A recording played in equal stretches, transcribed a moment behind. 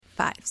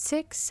5,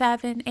 6,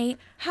 7, 8.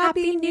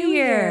 Happy New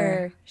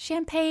Year.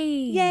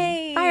 Champagne.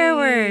 Yay.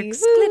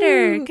 Fireworks. Woo.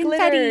 Glitter. Glitter,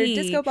 Confetti.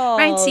 disco balls.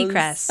 Ryan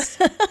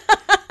Seacrest.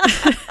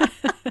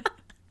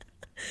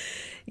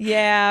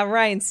 Yeah,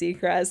 Ryan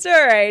Seacrest.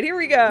 All right, here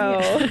we go.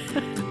 Yeah.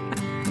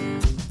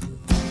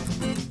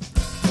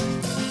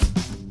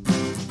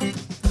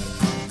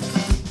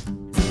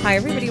 Hi,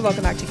 everybody.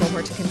 Welcome back to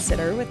Gilmore To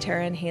Consider with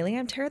Tara and Haley.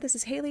 I'm Tara. This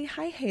is Haley.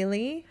 Hi,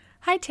 Haley.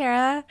 Hi,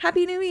 Tara.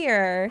 Happy New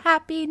Year.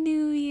 Happy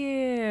New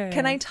Year.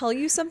 Can I tell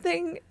you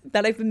something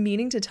that I've been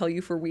meaning to tell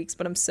you for weeks,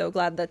 but I'm so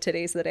glad that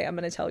today's the day I'm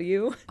going to tell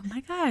you? Oh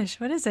my gosh,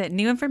 what is it?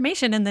 New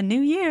information in the new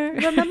year.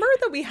 Remember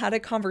that we had a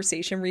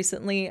conversation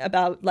recently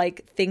about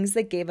like things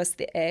that gave us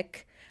the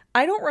ick?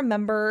 I don't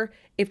remember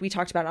if we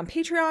talked about it on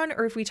Patreon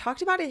or if we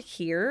talked about it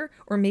here,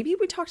 or maybe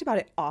we talked about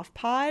it off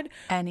pod.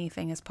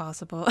 Anything is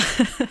possible.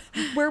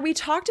 Where we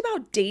talked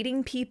about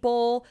dating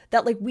people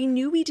that like we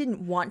knew we didn't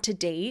want to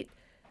date.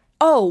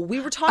 Oh, we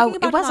were talking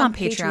about it was on on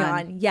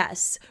Patreon.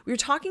 Yes. We were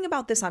talking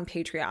about this on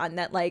Patreon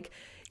that like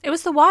It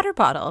was the water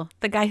bottle.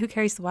 The guy who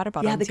carries the water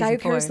bottle. yeah, in the guy who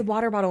season carries 4. the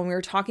water bottle. And we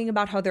were talking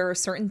about how there are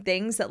certain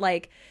things that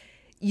like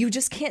you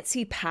just can't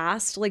see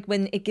past. Like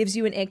when it gives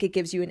you an ick, it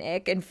gives you an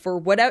ick. And for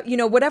whatever,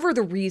 whatever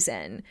the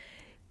reason,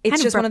 it's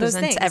Kind just of one of those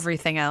represents things.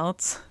 everything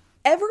else.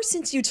 Ever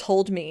since you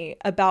told me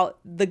about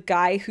the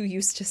guy who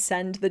used to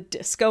send the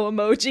disco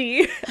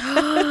emoji,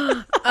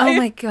 Oh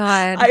my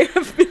God. I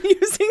have been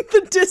using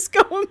the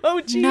disco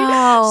emoji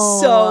No.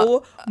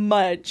 so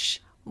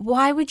much.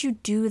 Why would you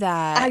do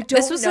that? I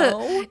don't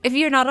know. If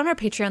you're not on our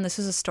Patreon, this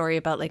was a story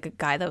about like a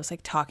guy that was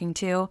like talking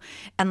to,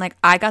 and like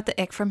I got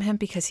the ick from him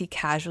because he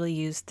casually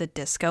used the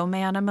disco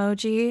man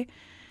emoji.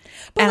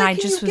 But and like,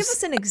 I can just you give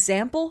us an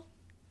example?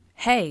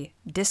 hey,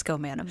 disco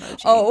man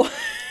emoji. Oh,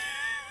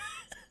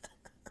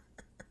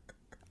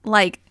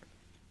 Like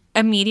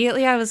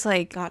immediately I was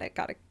like, got it.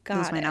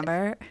 lose my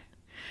number.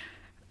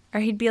 Or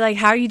he'd be like,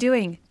 how are you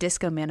doing?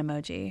 Disco man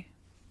emoji.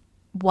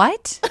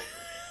 What?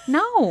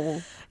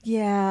 No.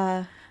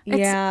 Yeah.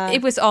 Yeah.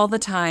 It was all the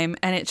time,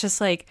 and it's just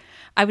like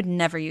I would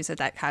never use it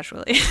that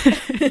casually.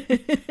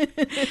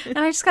 And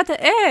I just got the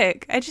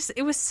ick.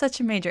 It was such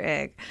a major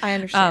ick. I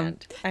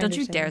understand. Don't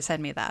you dare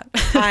send me that.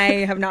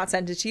 I have not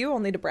sent it to you,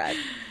 only to Brett.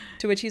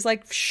 To which he's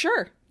like,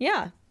 sure.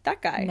 Yeah,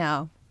 that guy.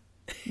 No,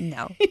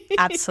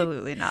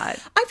 absolutely not.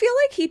 I feel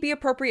like he'd be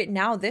appropriate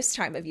now this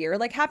time of year.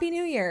 Like, Happy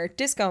New Year,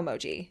 disco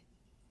emoji.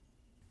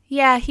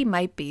 Yeah, he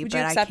might be, Would but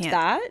you accept I can't.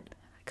 that?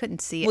 I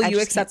couldn't see. Will I you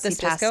just accept can't this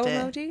see past disco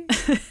it.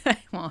 emoji? I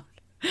won't.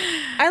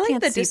 I like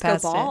Can't the see disco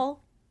past it.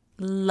 ball.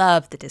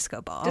 Love the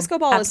disco ball. Disco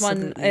ball is one,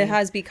 Absolutely. it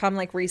has become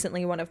like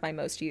recently one of my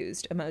most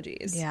used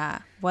emojis. Yeah,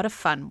 what a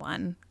fun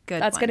one.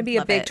 Good. That's going to be a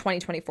Love big it.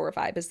 2024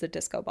 vibe is the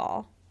disco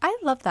ball. I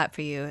love that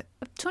for you.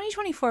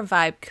 2024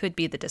 vibe could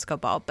be the disco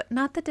ball, but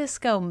not the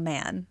disco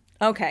man.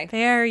 Okay.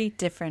 Very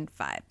different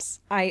vibes.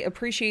 I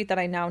appreciate that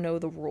I now know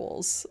the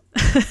rules.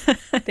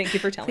 Thank you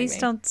for telling me. Please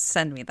don't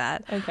send me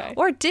that. Okay.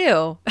 Or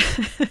do.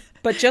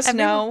 But just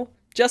know,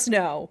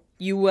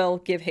 you will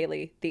give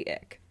Haley the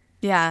ick.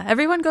 Yeah.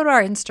 Everyone go to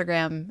our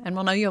Instagram and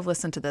we'll know you have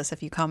listened to this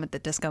if you comment the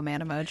disco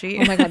man emoji.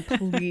 Oh my God,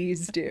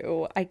 please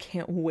do. I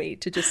can't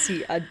wait to just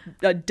see a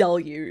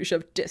deluge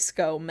of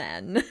disco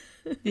men.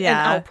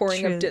 Yeah, An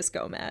outpouring true. of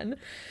disco men.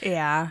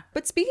 Yeah.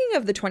 But speaking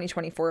of the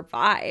 2024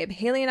 vibe,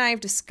 Haley and I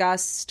have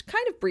discussed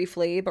kind of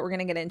briefly, but we're going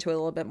to get into it a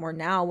little bit more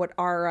now, what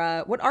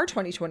our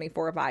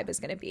 2024 vibe is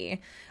going to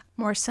be.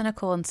 More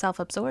cynical and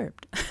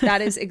self-absorbed.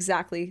 That is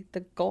exactly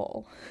the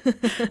goal.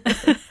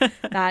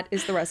 That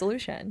is the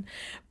resolution.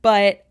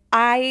 But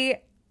I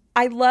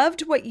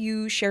loved what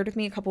you shared with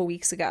me a couple of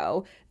weeks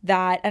ago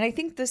that, and I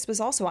think this was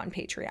also on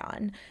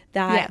Patreon,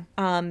 that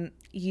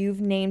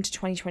you've named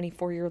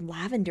 2024 your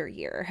lavender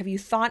year. Have you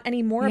thought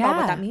any more about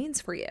what that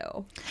means for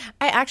you?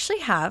 I actually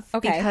have,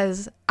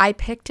 because I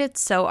picked it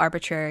so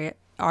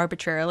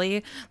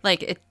arbitrarily.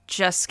 Like it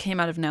just came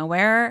out of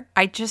nowhere.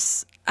 I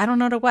don't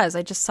know what it was.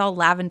 I just saw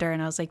lavender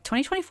and I was like,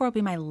 2024 will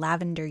be my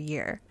lavender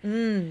year.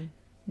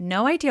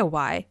 No idea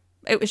why.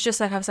 It was just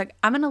like, I was like,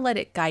 I'm going to let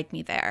it guide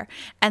me there.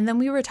 And then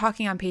we were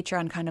talking on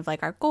Patreon kind of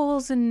like our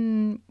goals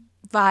and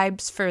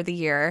vibes for the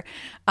year.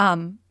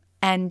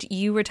 And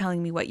you were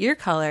telling me what your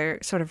color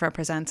sort of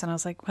represents. And I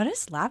was like, what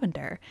is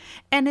lavender?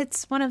 And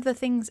it's one of the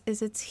things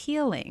is it's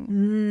healing.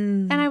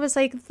 And I was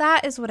like,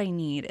 that is what I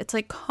need. It's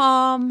like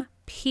calm,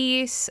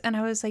 peace. And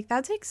I was like,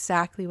 that's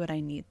exactly what I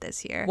need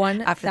this year.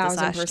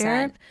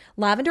 1,000%.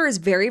 Lavender is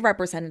very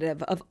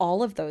representative of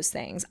all of those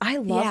things. I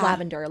love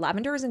lavender.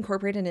 Lavender is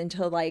incorporated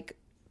into like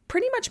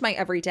pretty much my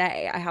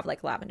everyday. I have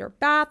like lavender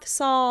bath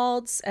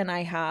salts and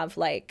I have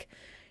like,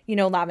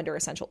 lavender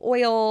essential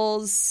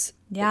oils.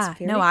 Yeah.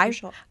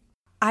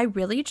 I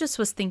really just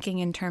was thinking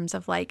in terms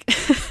of like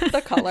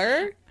the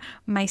color.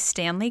 My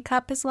Stanley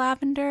cup is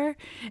lavender.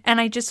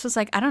 And I just was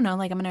like, I don't know,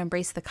 like I'm going to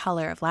embrace the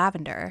color of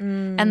lavender.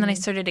 And then I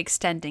started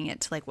extending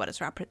it to like what does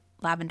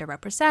lavender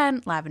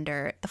represent,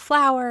 lavender the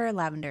flower,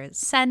 lavender the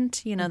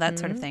scent, you know, that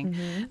sort of thing.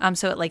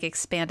 So it like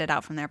expanded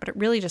out from there. But it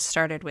really just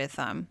started with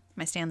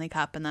my Stanley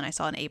Cup, and then I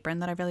saw an apron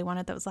that I really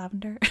wanted that was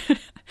lavender. And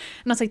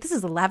I was like, this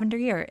is a lavender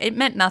year. It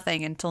meant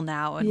nothing until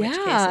now, in which case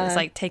it's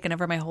like taken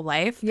over my whole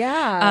life.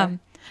 Yeah.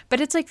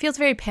 But it's like feels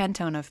very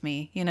Pantone of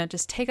me, you know,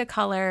 just take a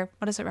color.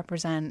 What does it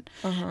represent?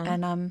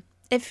 And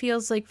it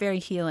feels like very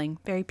healing,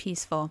 very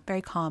peaceful,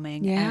 very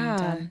calming.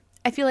 Yeah. And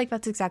I feel like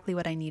that's exactly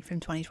what I need from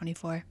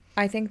 2024.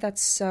 I think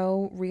that's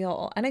so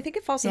real. And I think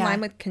it falls in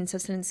line with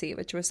consistency,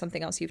 which was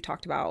something else you've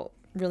talked about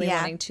really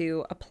wanting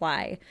to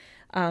apply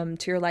to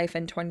your life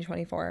in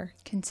 2024.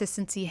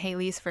 Consistency,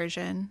 Haley's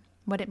version,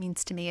 what it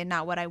means to me and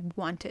not what I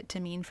want it to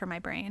mean for my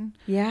brain.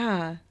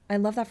 Yeah. I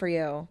love that for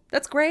you.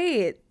 That's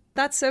great.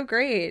 That's so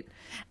great.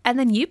 And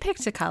then you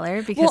picked a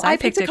color because I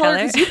picked a color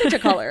because you picked a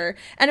color.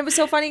 And it was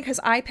so funny because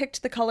I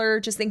picked the color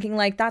just thinking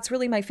like, that's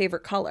really my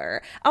favorite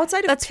color.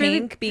 Outside of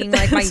pink being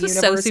like my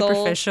universal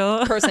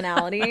superficial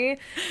personality.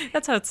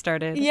 That's how it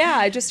started.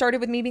 Yeah. It just started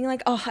with me being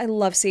like, oh, I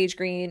love sage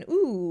green.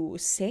 Ooh,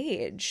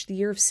 sage, the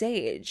year of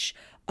sage.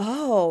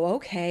 Oh,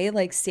 okay.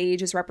 Like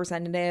sage is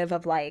representative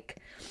of like,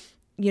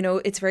 you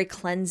know, it's very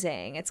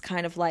cleansing. It's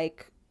kind of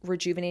like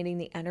rejuvenating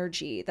the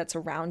energy that's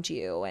around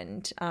you,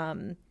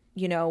 and,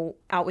 you know,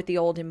 out with the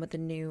old and with the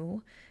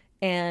new.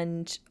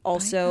 And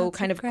also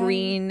kind of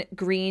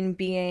green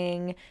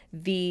being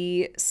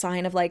the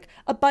sign of like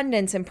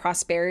abundance and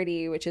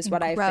prosperity, which is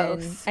what I've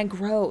been, and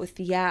growth.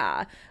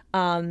 Yeah.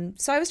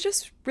 So I was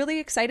just really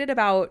excited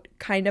about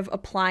kind of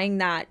applying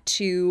that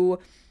to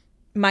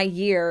my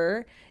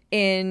year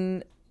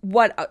in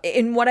what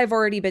I've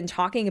already been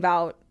talking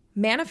about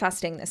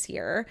manifesting this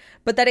year,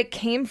 but that it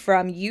came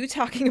from you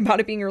talking about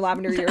it being your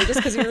lavender year just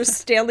because of your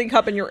Stanley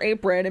Cup and your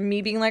apron, and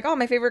me being like, oh,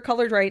 my favorite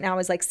color right now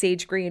is like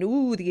sage green.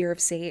 Ooh, the year of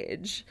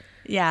sage.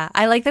 Yeah.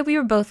 I like that we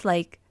were both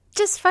like,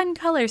 just fun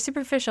colors,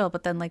 superficial,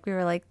 but then like we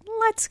were like,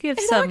 let's give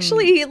some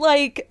actually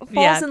like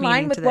falls in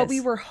line with what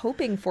we were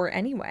hoping for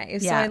anyway.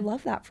 So I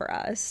love that for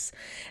us.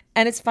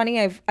 And it's funny,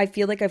 I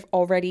feel like I've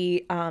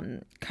already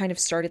kind of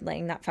started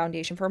laying that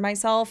foundation for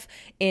myself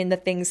in the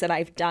things that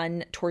I've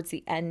done towards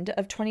the end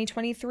of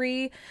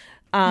 2023.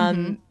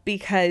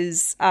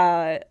 Because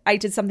I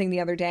did something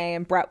the other day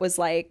and Brett was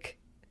like,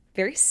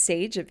 very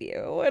sage of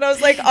you. And I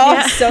was like,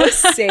 oh, so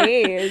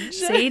sage.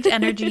 Sage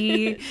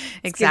energy.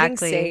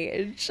 Exactly.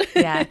 Sage.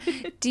 Yeah.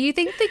 Do you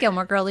think the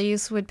Gilmore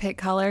Girlies would pick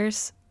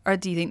colors, or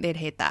do you think they'd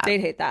hate that?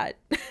 They'd hate that.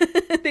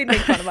 They'd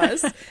make fun of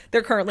us.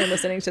 They're currently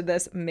listening to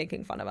this,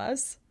 making fun of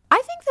us.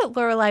 I think that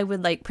Lorelai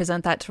would like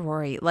present that to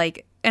Rory,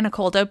 like in a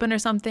cold open or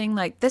something,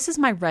 like, this is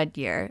my red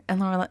year.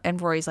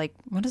 And Rory's like,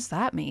 what does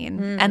that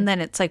mean? And then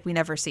it's like, we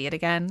never see it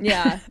again.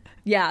 Yeah.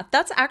 Yeah.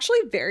 That's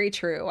actually very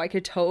true. I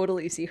could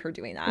totally see her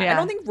doing that. I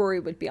don't think Rory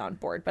would be on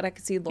board, but I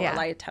could see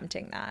Lorelai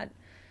attempting that.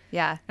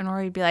 Yeah. And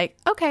Rory would be like,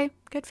 okay,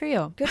 good for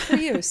you. Good for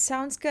you.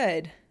 Sounds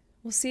good.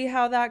 We'll see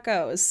how that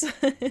goes.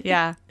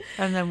 Yeah.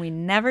 And then we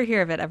never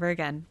hear of it ever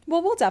again.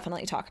 Well, we'll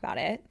definitely talk about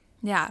it.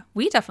 Yeah,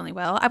 we definitely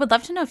will. I would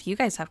love to know if you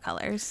guys have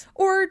colors.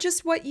 Or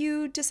just what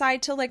you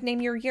decide to like name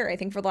your year. I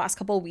think for the last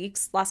couple of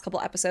weeks, last couple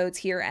episodes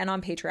here and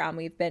on Patreon,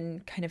 we've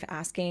been kind of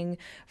asking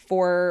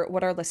for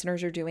what our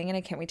listeners are doing. And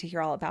I can't wait to hear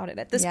all about it.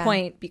 At this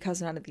point,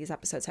 because none of these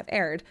episodes have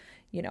aired,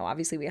 you know,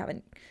 obviously we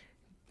haven't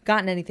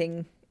gotten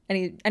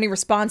any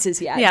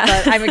responses yet. Yeah.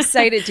 But I'm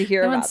excited to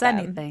hear about them. No one said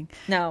anything.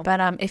 No.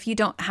 But if you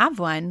don't have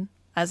one,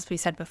 as we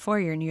said before,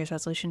 your New Year's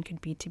resolution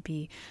could be to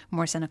be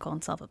more cynical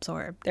and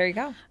self-absorbed. There you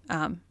go.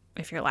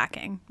 If you're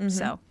lacking.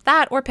 So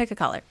that, or pick a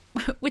color.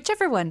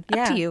 Whichever one.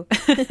 Up to you.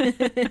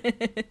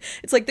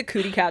 It's like the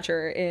cootie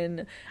catcher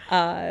in,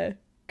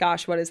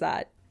 gosh, what is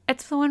that?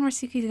 It's the one where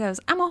Suki goes,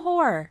 I'm a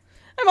whore.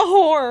 I'm a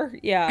whore.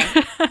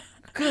 Yeah.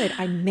 Good.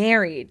 I'm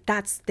married.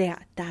 That's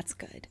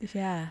good.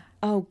 Yeah.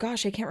 Oh,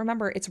 gosh, I can't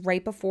remember. It's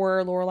right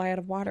before Lorelai Out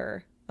of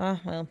Water.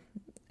 Well,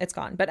 it's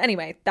gone. But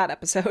anyway, that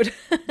episode.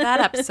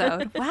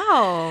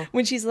 Wow.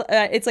 When she's,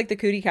 it's like the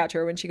cootie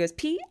catcher when she goes,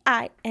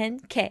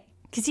 P-I-N-K.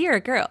 Because you're a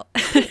girl.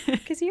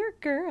 Because you're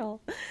a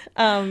girl.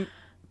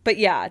 But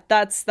yeah,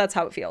 that's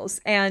how it feels.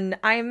 And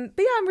I'm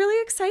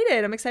really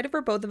excited. I'm excited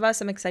for both of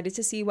us. I'm excited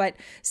to see what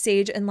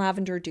sage and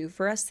lavender do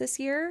for us this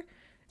year.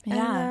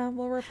 Yeah. And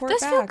we'll report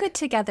back. Those feel good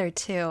together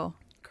too.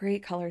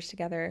 Great colors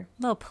together.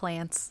 Little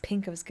plants.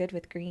 Pink was good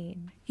with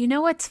green. You know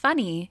what's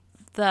funny?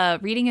 The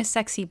Reading is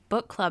Sexy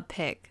book club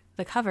pick.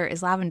 The cover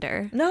is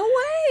lavender. No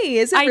way.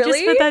 Is it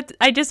really?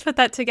 I just put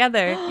that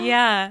together.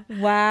 Yeah.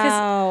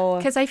 Wow.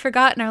 Because I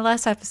forgot in our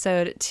last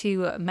episode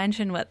to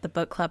mention what the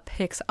book club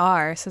picks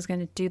are. So I was going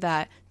to do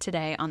that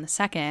today on the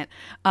 2nd.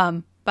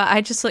 But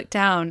I just looked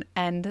down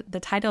and the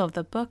title of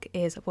the book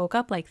is Woke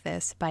Up Like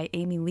This by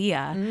Amy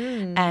Leah.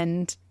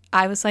 And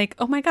I was like,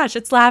 oh my gosh,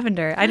 it's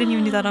lavender. I didn't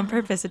even do that on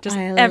purpose. It just,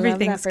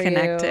 everything's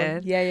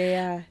connected. You.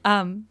 Yeah.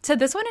 So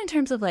this one, in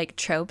terms of like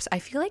tropes, I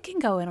feel like can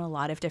go in a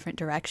lot of different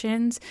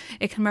directions.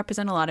 It can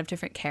represent a lot of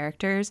different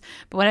characters.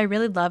 But what I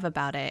really love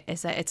about it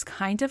is that it's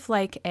kind of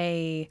like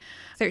a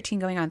 13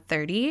 going on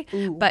 30,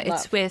 but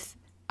it's with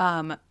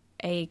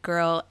a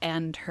girl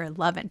and her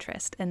love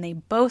interest, and they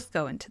both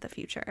go into the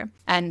future.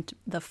 And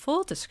the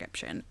full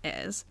description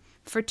is,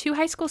 for two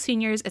high school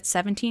seniors, it's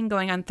 17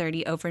 going on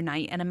 30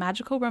 overnight, and a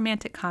magical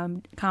romantic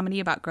comedy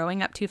about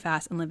growing up too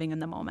fast and living in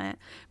the moment.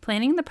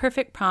 Planning the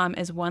perfect prom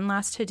is one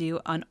last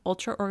to-do on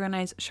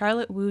ultra-organized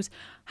Charlotte Wu's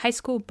high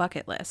school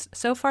bucket list.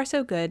 So far,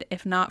 so good,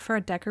 if not for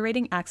a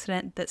decorating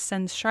accident that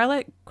sends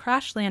Charlotte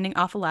crash landing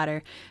off a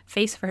ladder,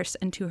 face first,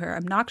 into her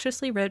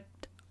obnoxiously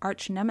ripped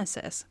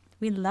arch-nemesis.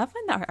 We love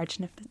when our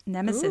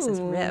arch-nemesis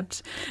is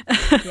ripped.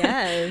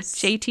 Yes.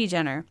 JT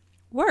Jenner.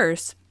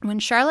 Worse, when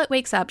Charlotte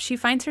wakes up, she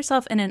finds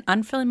herself in an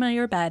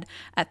unfamiliar bed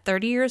at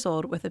 30 years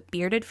old with a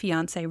bearded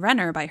fiancé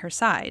Renner by her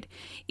side.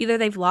 Either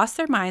they've lost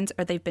their minds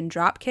or they've been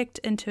drop-kicked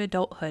into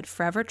adulthood,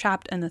 forever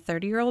trapped in the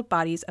 30-year-old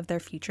bodies of their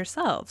future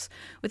selves.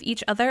 With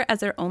each other as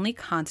their only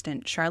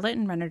constant, Charlotte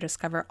and Renner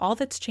discover all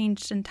that's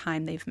changed in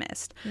time they've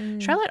missed.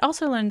 Charlotte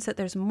also learns that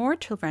there's more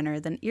to Renner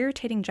than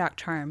irritating Jack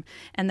Charm,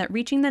 and that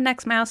reaching the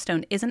next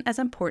milestone isn't as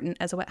important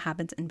as what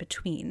happens in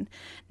between.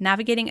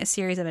 Navigating a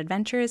series of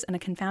adventures and a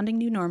confounding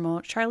new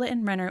normal, Charlotte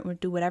and Renner would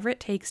do whatever it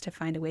takes to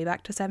find a way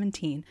back to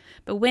 17.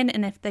 But when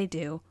and if they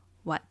do,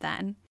 what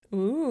then?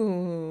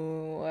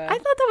 Ooh. I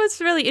thought that was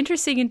really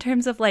interesting in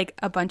terms of like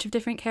a bunch of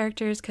different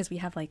characters, because we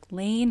have like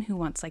Lane, who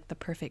wants like the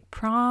perfect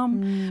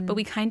prom, but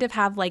we kind of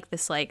have like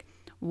this like,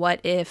 what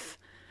if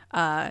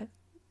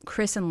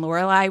Chris and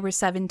Lorelai were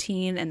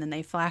 17 and then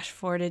they fast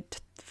forwarded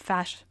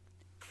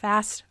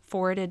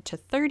to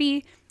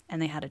 30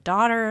 and they had a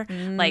daughter,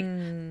 like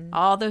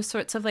all those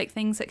sorts of like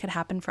things that could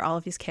happen for all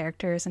of these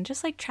characters, and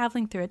just like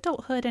traveling through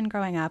adulthood and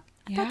growing up.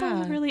 I thought that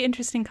was a really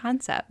interesting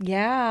concept.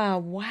 Yeah.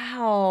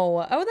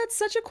 Wow. Oh, that's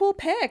such a cool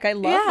pick. I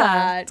love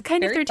that. It's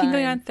kind Very of 13 fun.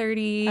 going on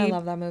 30. I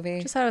love that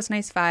movie. Just thought it was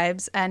nice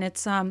vibes. And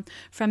it's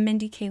from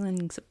Mindy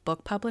Kaling's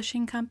book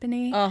publishing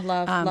company. Oh,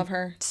 love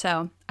her.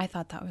 So I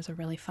thought that was a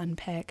really fun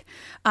pick.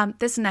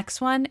 This next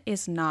one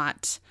is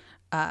not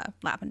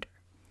lavender.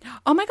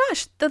 Oh my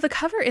gosh, the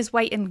cover is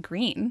white and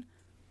green.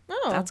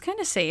 Oh, that's kind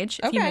of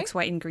sage if you mix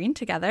white and green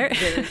together.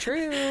 Very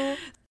true.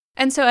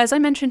 And so, as I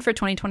mentioned for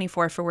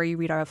 2024, for Where You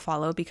Read, I Will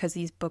Follow, because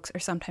these books are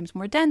sometimes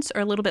more dense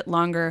or a little bit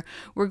longer,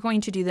 we're going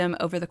to do them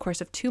over the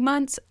course of 2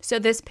 months. So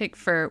this pick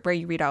for Where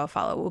You Read, I Will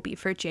Follow will be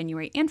for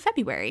January and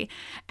February.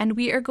 And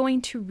we are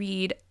going to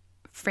read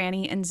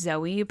Franny and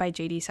Zoe by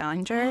J.D.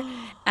 Salinger.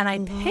 And I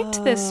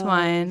picked this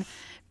one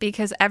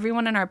because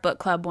everyone in our book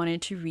club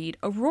wanted to read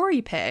a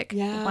Rory pick,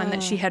 one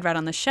that she had read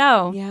on the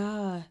show.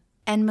 Yeah.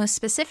 And most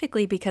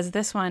specifically because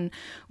this one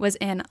was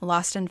in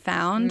Lost and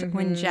Found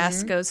when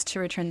Jess goes to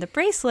return the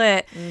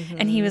bracelet.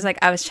 And he was like,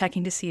 I was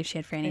checking to see if she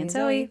had Franny and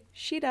Zoe.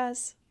 She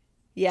does.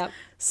 Yep.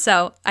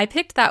 So I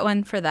picked that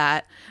one for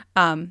that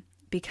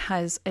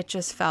because it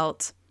just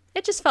felt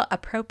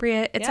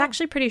appropriate. It's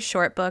actually a pretty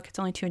short book. It's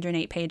only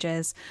 208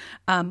 pages.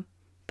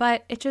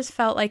 But it just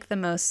felt like the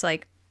most,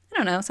 like, I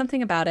don't know,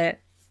 something about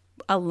it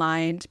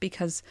aligned,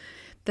 because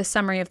the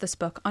summary of this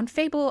book on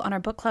Fable on our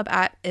book club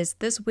is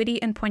this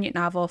witty and poignant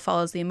novel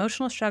follows the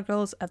emotional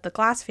struggles of the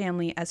Glass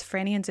family as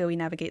Franny and Zoe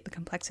navigate the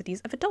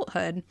complexities of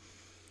adulthood.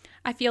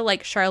 I feel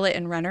like Charlotte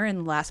and Renner in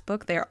the last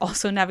book, they are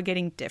also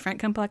navigating different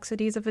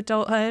complexities of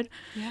adulthood.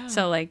 Yeah.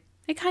 So like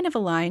they kind of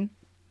align,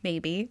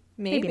 maybe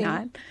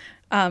not.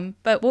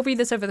 But we'll read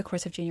this over the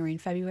course of January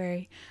and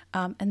February.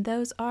 And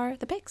those are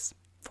the picks.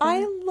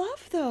 I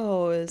love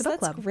those. The book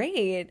That's club.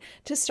 great.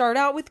 To start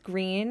out with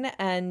green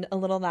and a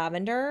little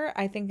lavender,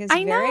 I think is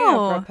very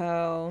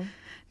apropos.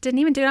 Didn't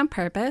even do it on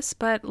purpose,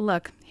 but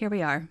look, here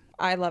we are.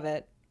 I love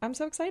it. I'm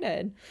so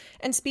excited.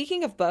 And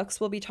speaking of books,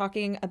 we'll be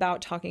talking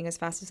about Talking as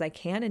Fast as I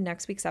Can in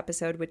next week's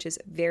episode, which is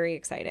very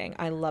exciting.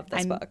 I love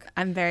this book.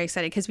 I'm very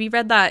excited because we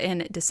read that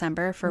in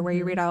December for Where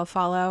You Read, I Will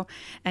Follow.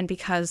 And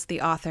because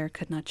the author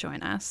could not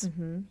join us,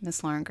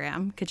 Miss Lauren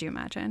Graham, could you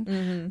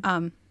imagine?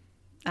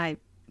 I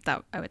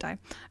would die.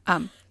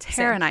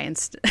 Tara and I,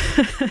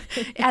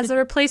 as a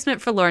replacement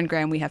for Lauren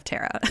Graham, we have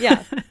Tara.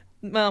 Yeah.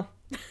 Well,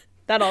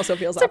 that also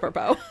feels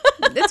apropos.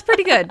 It's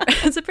pretty good.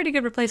 It's a pretty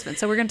good replacement.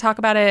 So we're going to talk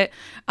about it.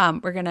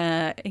 We're going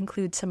to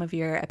include some of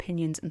your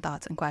opinions and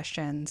thoughts and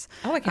questions.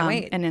 Oh, I can't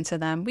wait. And answer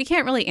them. We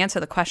can't really answer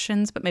the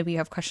questions, but maybe you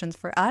have questions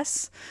for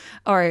us.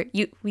 Or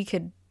we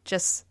could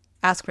just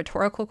ask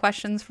rhetorical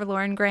questions for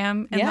Lauren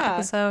Graham in the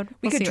episode.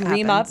 We could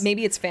dream up.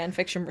 Maybe it's fan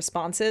fiction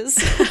responses.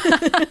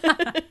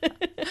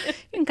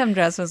 You can come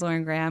dressed as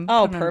Lauren Graham.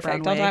 Oh,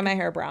 perfect. I'll dye my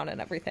hair brown and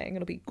everything.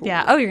 It'll be cool.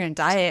 Yeah. Oh, you're going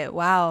to dye it.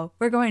 Wow.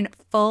 We're going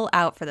full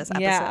out for this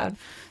episode. Yeah.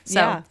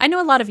 So I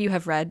know a lot of you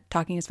have read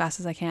Talking as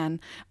Fast as I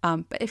Can.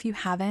 But if you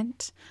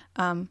haven't,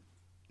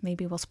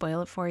 maybe we'll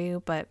spoil it for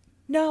you. But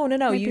No.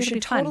 You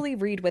should totally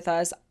read with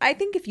us. I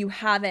think if you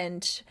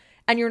haven't,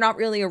 and you're not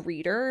really a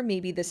reader,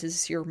 maybe this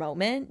is your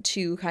moment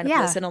to kind of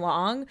listen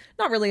along.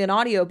 Not really an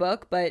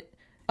audiobook, but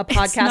a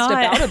podcast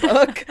about a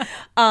book.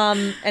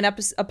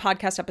 A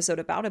podcast episode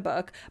about a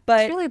book.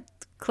 But it's really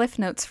Cliff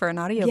Notes for an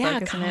audiobook,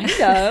 isn't it? Kind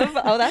of.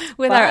 Oh, that's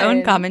with fun. Our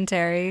own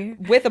commentary.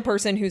 With a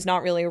person who's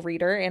not really a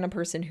reader and a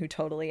person who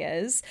totally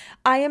is.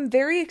 I am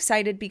very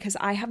excited because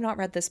I have not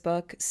read this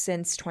book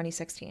since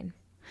 2016.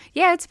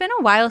 Yeah, it's been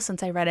a while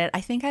since I read it.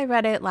 I think I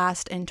read it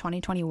last in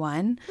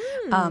 2021.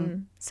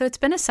 So it's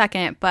been a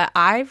second, but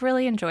I've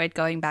really enjoyed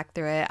going back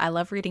through it. I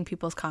love reading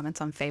people's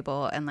comments on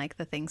Fable and like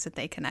the things that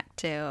they connect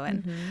to.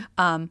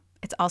 And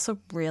it's also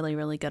really,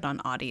 really good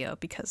on audio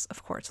because,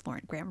 of course,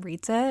 Lauren Graham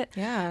reads it.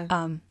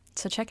 Yeah.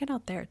 So check it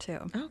out there too.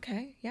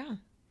 Okay. Yeah.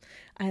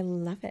 I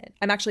love it.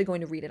 I'm actually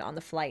going to read it on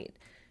the flight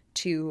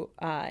to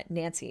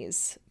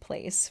Nancy's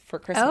place for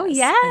Christmas. Oh,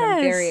 yes. And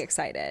I'm very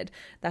excited.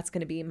 That's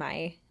going to be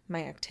my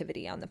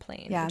activity on the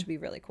plane, which would be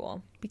really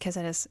cool. Because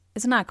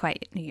it's not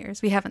quite New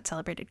Year's. We haven't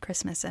celebrated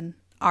Christmas in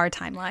our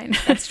timeline.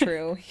 That's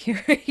true.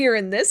 Here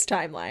in this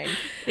timeline,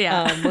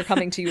 we're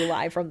coming to you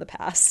live from the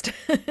past.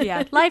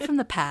 Yeah, live from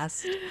the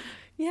past.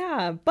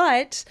 Yeah,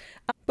 but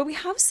we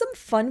have some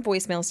fun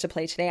voicemails to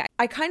play today.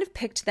 I kind of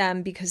picked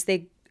them because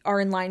they are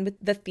in line with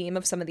the theme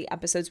of some of the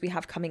episodes we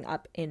have coming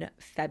up in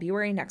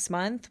February next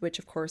month, which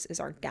of course is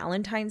our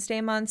Galentine's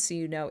Day month, so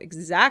you know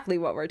exactly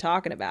what we're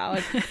talking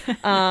about.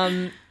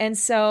 And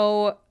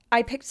so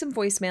I picked some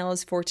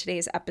voicemails for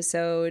today's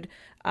episode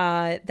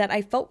that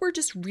I felt were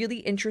just really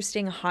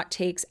interesting hot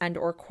takes and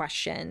or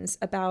questions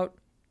about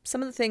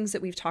some of the things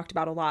that we've talked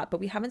about a lot,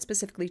 but we haven't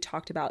specifically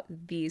talked about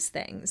these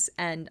things.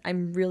 And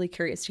I'm really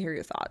curious to hear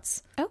your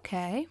thoughts.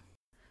 Okay.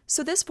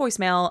 So this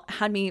voicemail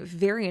had me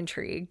very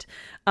intrigued.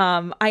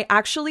 I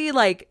actually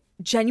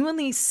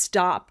genuinely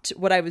stopped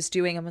what I was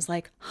doing and was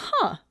like,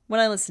 when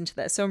I listened to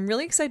this. So I'm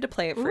really excited to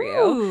play it for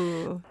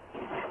you.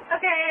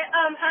 Okay.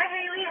 Hi,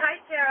 Haley. Hi,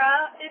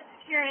 Sarah. It's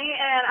Tierney,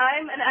 and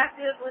I'm an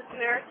active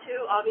listener to,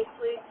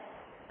 obviously,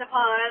 the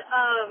pod.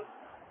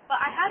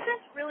 But I had this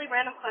really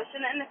random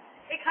question, and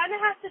it kind of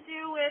has to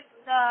do with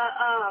the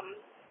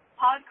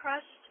Pod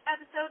Crush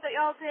episode that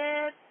y'all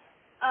did.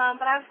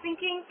 But I was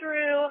thinking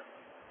through,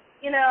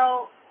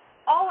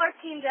 all our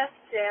Team Jess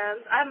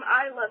fans.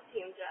 I love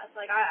Team Jess.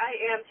 I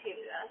am Team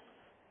Jess.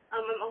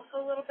 I'm also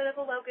a little bit of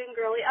a Logan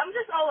girly. I'm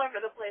just all over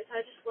the place.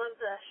 I just love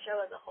the show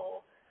as a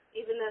whole,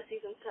 even though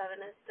season 7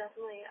 is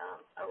definitely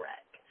a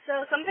wreck.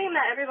 So something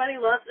that everybody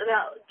loves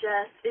about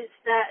Jess is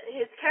that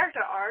his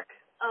character arc,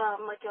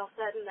 like y'all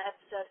said in the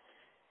episode,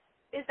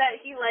 is that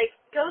he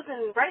goes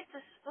and writes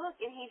this book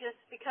and he just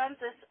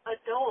becomes this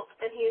adult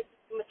and he's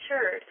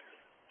matured.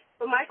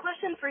 But my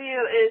question for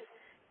you is,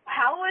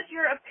 how would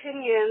your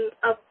opinion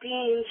of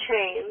Dean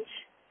change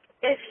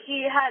if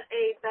he had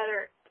a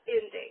better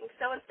ending?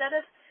 So instead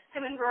of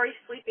him and Rory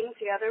sleeping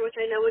together, which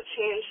I know would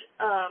change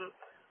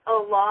a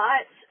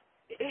lot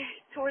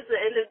towards the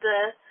end of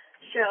the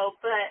show,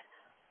 but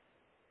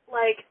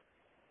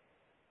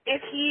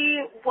if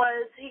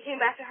he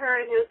came back to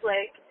her and he was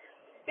like,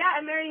 yeah,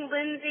 I'm marrying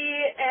Lindsay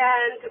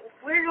and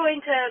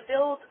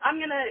I'm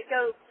going to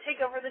go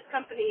take over this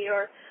company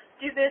or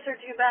do this or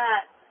do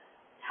that,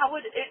 how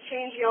would it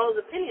change y'all's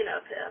opinion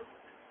of him?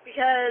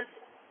 Because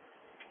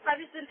I've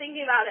just been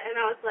thinking about it, and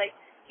I was like,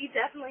 he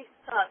definitely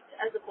sucked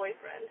as a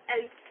boyfriend.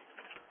 And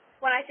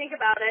when I think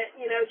about it,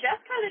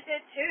 Jeff kind of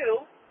did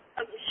too.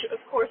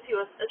 Of course, he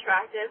was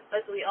attractive,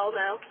 as we all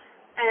know,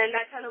 and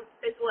that kind of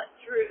is what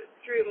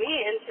drew me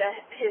into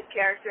his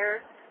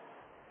character.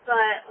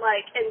 But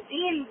and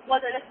Dean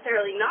wasn't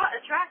necessarily not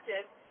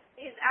attractive.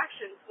 His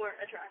actions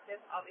weren't attractive,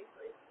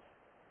 obviously.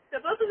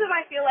 So both of them,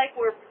 I feel like,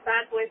 were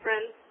bad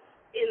boyfriends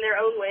in their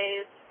own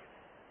ways,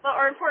 but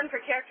are important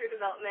for character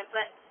development.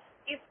 But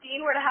if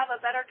Dean were to have a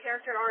better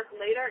character arc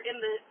later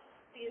in the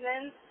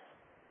seasons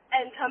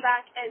and come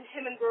back and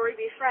him and Rory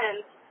be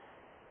friends,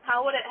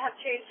 how would it have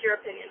changed your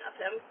opinion of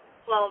him?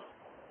 Well,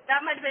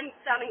 that might have been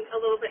sounding a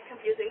little bit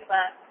confusing,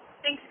 but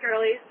thanks,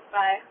 girlies.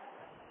 Bye.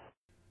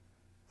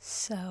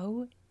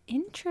 So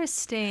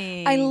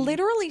interesting. I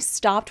literally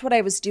stopped what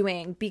I was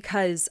doing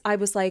because I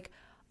was like,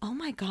 oh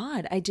my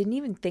God, I didn't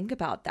even think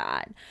about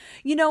that.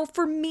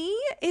 For me,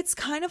 it's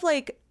kind of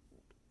like,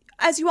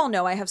 as you all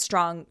know, I have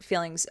strong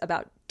feelings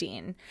about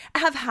Dean. I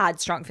have had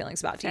strong feelings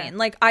about Dean.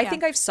 I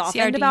think I've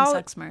softened about. Dean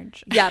Sucks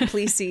merch. Yeah,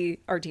 please see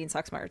our Dean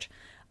Sucks merch.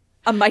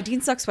 My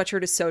Dean Sucks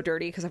sweatshirt is so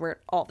dirty because I wear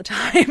it all the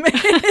time.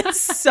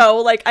 It's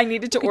so I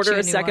needed to order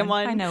a second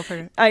one. I know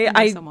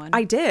someone.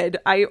 I did.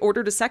 I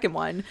ordered a second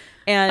one.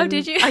 And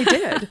did you? I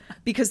did,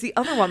 because the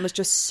other one was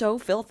just so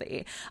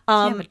filthy. You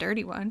have a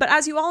dirty one. But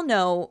as you all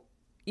know,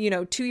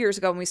 2 years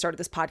ago when we started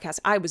this podcast,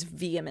 I was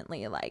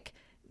vehemently like,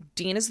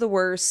 Dean is the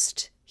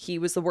worst. He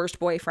was the worst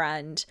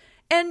boyfriend.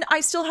 And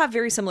I still have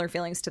very similar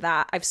feelings to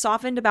that. I've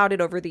softened about it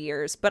over the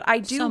years, but I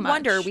do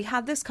wonder, we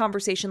had this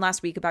conversation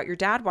last week about your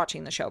dad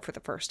watching the show for the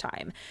first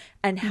time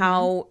and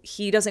how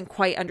he doesn't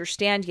quite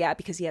understand yet,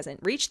 because he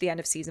hasn't reached the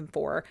end of season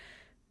 4,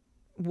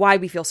 why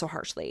we feel so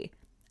harshly.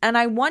 And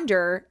I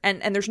wonder,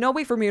 and there's no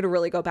way for me to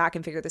really go back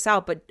and figure this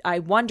out, but I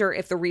wonder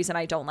if the reason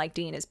I don't like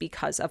Dean is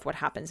because of what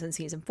happens in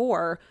season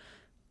 4,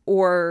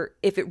 or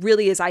if it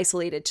really is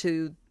isolated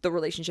to the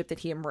relationship that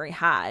he and Murray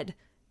had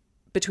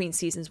between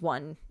seasons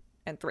 1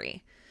 and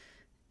 3.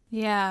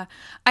 Yeah,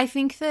 I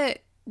think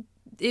that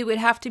it would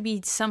have to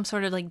be some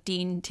sort of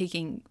Dean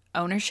taking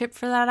ownership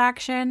for that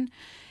action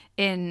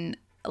in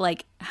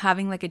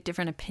having a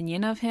different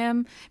opinion of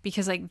him,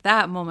 because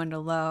that moment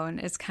alone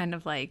is kind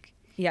of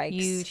Yikes.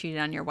 You cheated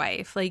on your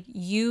wife. Like,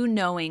 you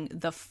knowing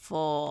the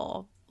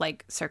full,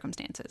 like,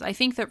 circumstances. I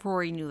think that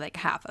Rory knew, like,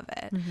 half of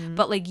it. Mm-hmm.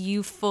 But, like,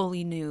 you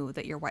fully knew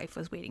that your wife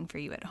was waiting for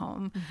you at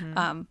home.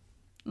 Mm-hmm.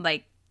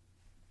 Like,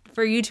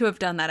 for you to have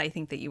done that, I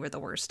think that you were the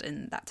worst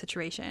in that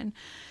situation.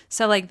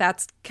 So, like,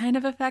 that's kind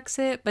of affects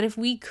it. But if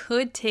we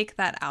could take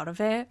that out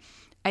of it,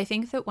 I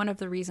think that one of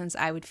the reasons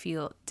I would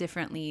feel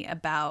differently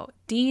about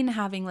Dean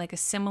having, like, a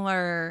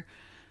similar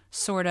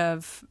sort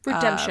of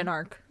redemption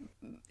arc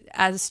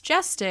as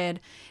Jess did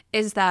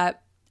is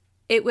that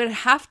it would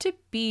have to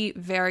be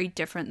very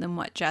different than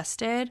what Jess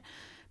did,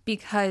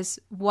 because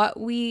what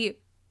we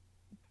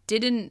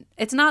didn't,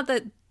 it's not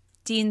that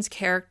Dean's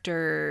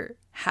character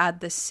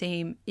had the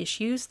same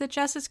issues that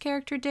Jess's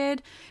character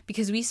did,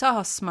 because we saw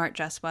how smart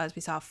Jess was,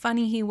 we saw how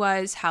funny he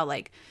was, how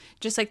like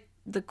just like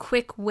the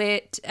quick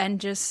wit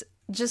and just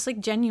like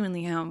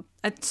genuinely how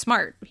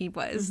smart he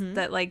was,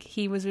 that like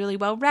he was really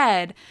well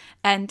read,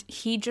 and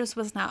he just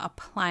was not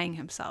applying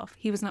himself.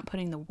 He was not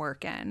putting the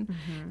work in.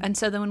 And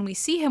so then when we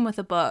see him with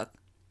a book,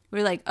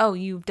 we're like, oh,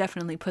 you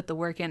definitely put the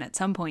work in at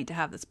some point to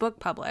have this book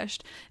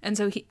published. And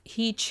so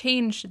he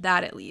changed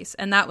that at least.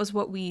 And that was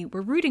what we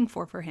were rooting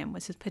for him,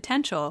 was his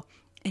potential.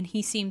 And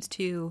he seems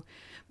to,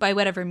 by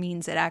whatever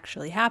means it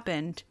actually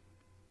happened,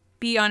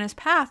 be on his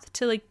path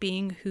to like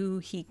being who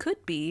he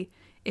could be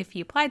if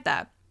he applied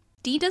that.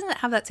 Dean doesn't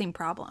have that same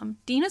problem.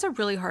 Dean is a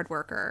really hard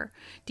worker.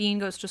 Dean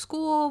goes to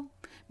school.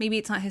 Maybe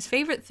it's not his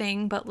favorite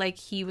thing, but like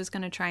he was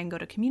going to try and go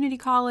to community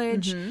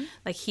college.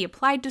 Like he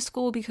applied to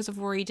school because of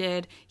Rory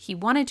did. He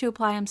wanted to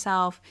apply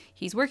himself.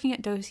 He's working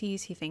at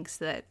Dosey's. He thinks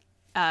that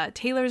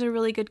Taylor's a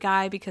really good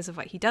guy because of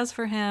what he does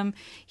for him.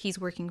 He's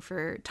working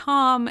for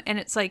Tom. And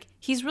it's like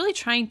he's really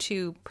trying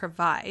to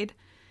provide,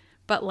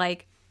 but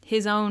like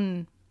his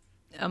own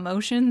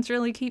emotions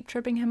really keep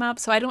tripping him up.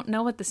 So I don't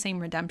know what the same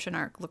redemption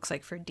arc looks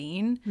like for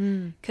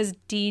Dean, because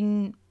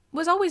Dean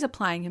was always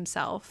applying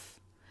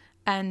himself,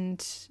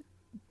 and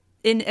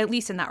in at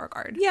least in that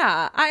regard.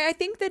 Yeah, I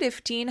think that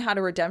if Dean had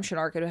a redemption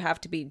arc, it would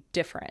have to be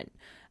different.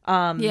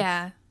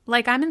 Yeah,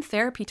 like I'm in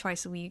therapy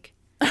twice a week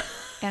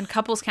and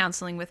couples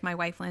counseling with my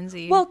wife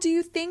Lindsay. Well, do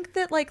you think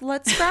that like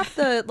let's scrap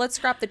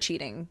the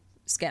cheating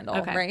scandal,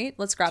 Okay. right?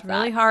 Let's scrap it's that.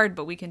 really hard,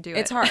 but we can do it.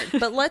 It's hard,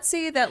 but let's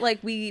say that like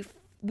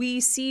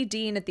we see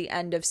Dean at the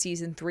end of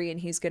season 3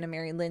 and he's going to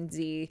marry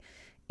Lindsay,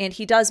 and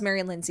he does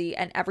marry Lindsay,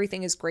 and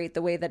everything is great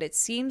the way that it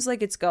seems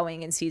like it's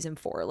going in season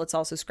 4. Let's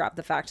also scrap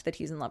the fact that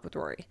he's in love with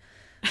Rory.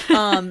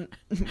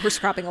 We're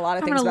scrapping a lot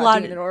of things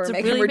about Dean in order to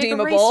make him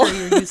redeemable.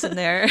 You're using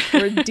there.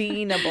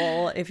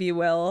 Redeemable, if you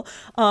will.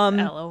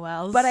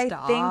 LOL. But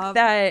stop. I think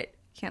that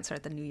Can't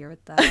start the new year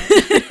with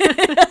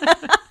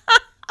that.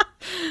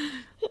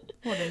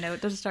 What a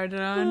note to start it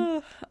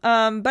on.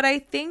 But I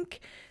think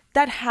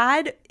that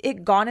had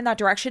it gone in that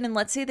direction, and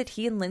let's say that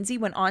he and Lindsay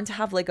went on to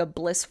have like a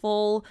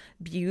blissful,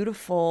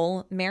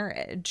 beautiful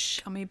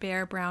marriage. Gummy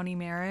bear brownie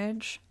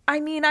marriage. I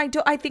mean, I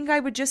think I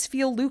would just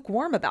feel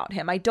lukewarm about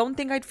him. I don't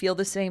think I'd feel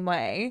the same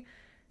way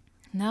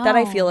that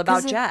I feel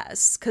about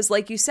Jess. Because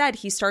like you said,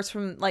 he started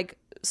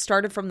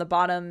from the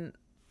bottom.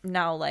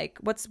 Now, like,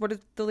 what are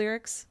the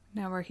lyrics?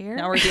 Now we're here.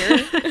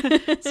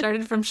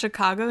 Started from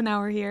Chicago. Now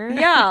we're here.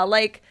 Yeah,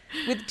 like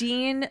with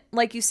Dean,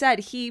 like you said,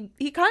 he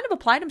kind of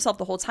applied himself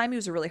the whole time. He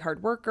was a really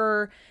hard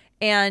worker,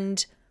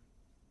 and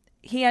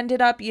he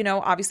ended up, you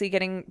know, obviously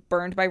getting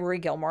burned by Rory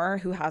Gilmore,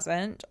 who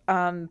hasn't.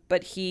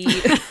 But he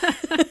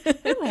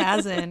Who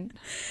hasn't?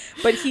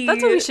 But he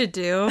That's what we should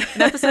do.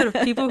 An episode of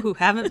people who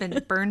haven't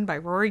been burned by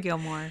Rory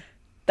Gilmore.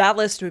 That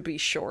list would be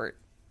short.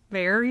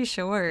 Very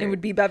short. It would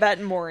be Babette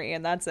and Maury,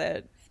 and that's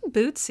it.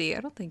 Bootsy.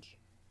 I don't think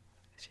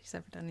she's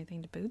ever done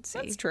anything to Bootsy.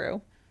 That's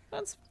true.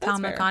 That's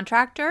Tom fair. the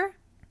Contractor.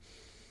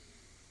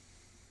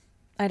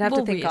 I'd have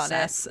We'll to think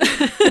reassess.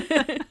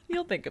 on it.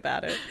 You'll think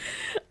about it.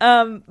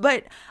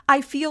 But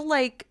I feel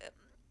like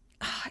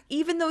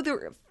even though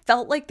there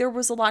felt like there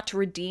was a lot to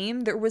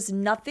redeem, there was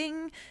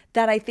nothing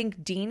that I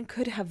think Dean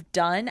could have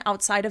done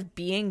outside of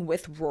being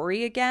with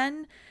Rory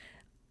again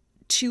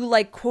to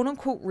like quote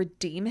unquote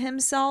redeem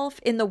himself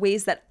in the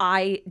ways that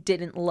I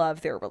didn't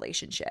love their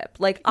relationship.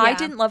 Like I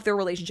didn't love their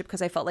relationship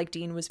because I felt like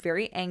Dean was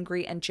very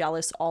angry and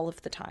jealous all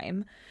of the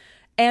time.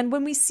 And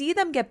when we see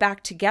them get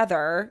back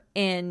together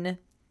in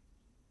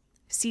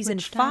season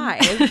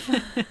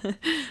 5,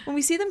 when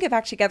we see them get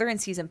back together in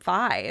season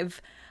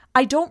 5,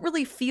 I don't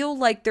really feel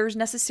like there's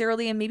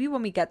necessarily, and maybe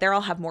when we get there,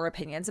 I'll have more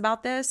opinions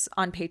about this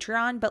on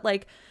Patreon, but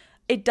like,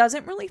 it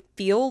doesn't really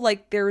feel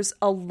like there's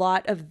a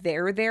lot of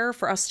there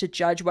for us to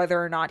judge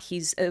whether or not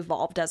he's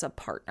evolved as a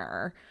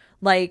partner.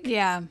 Like,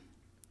 Yeah.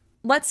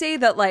 let's say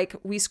that like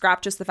we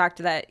scrap just the fact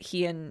that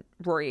he and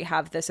Rory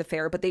have this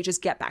affair, but they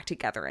just get back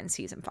together in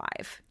season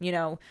 5. You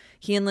know,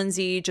 he and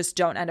Lindsay just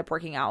don't end up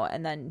working out,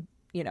 and then,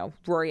 you know,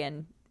 Rory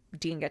and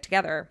Dean get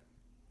together.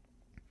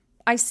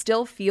 I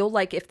still feel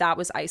like if that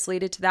was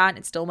isolated to that,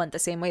 it still went the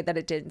same way that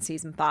it did in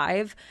season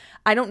 5.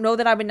 I don't know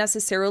that I would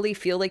necessarily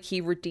feel like he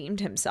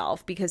redeemed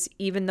himself, because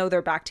even though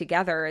they're back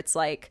together, it's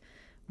like,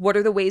 what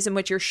are the ways in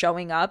which you're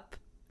showing up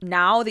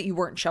now that you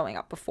weren't showing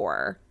up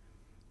before?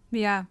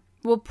 Yeah.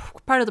 Well,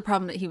 part of the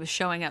problem that he was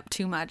showing up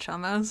too much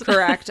almost.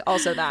 Correct.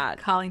 Also that.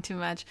 Calling too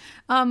much.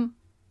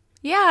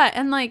 Yeah,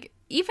 and like,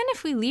 even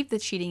if we leave the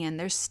cheating in,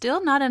 there's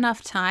still not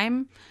enough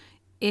time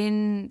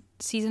in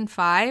season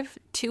 5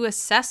 to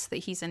assess that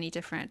he's any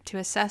different, to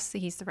assess that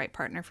he's the right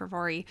partner for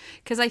Rory.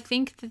 Because I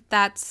think that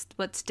that's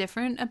what's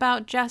different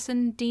about Jess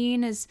and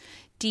Dean, is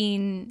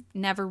Dean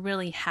never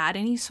really had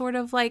any sort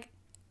of like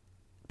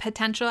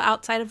potential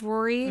outside of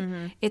Rory.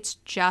 Mm-hmm. It's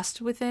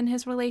just within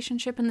his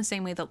relationship in the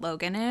same way that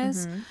Logan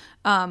is.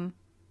 Mm-hmm.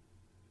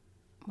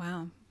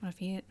 Wow, what if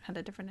he had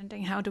a different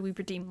ending? How do we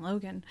redeem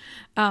Logan?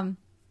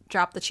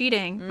 Drop the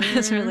cheating. Mm-hmm.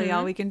 That's really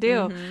all we can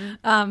do.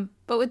 Mm-hmm.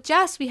 But with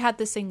Jess, we had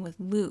this thing with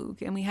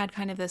Luke, and we had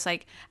kind of this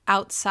like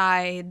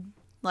outside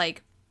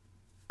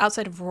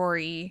of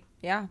Rory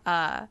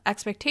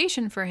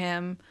expectation for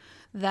him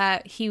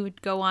that he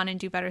would go on and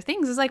do better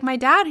things. It's like my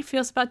dad, he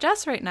feels about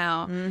Jess right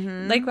now.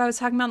 Mm-hmm. Like I was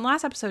talking about in the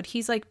last episode,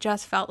 he's like,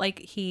 Jess felt like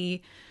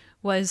he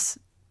was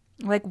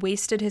like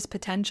wasted his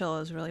potential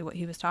is really what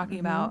he was talking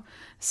mm-hmm. about.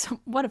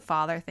 So what a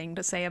father thing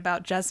to say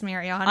about Jess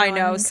Mariano. I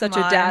know, such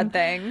a dad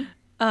thing.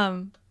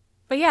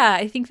 But yeah,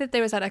 I think that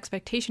there was that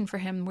expectation for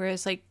him,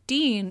 whereas like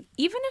Dean,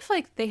 even if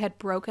like they had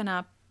broken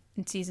up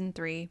in season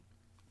 3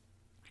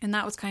 and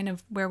that was kind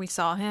of where we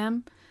saw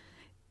him,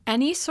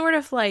 any sort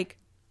of like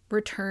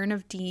return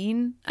of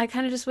Dean, I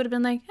kind of just would have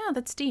been like, yeah,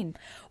 that's Dean.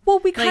 Well,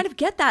 we kind of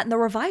get that in the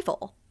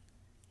revival.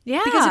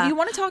 Yeah. Because if you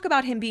want to talk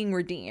about him being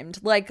redeemed,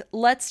 like,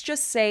 let's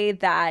just say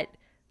that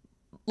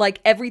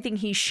like everything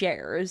he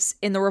shares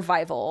in the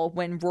revival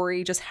when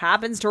Rory just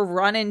happens to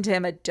run into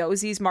him at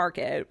Dosie's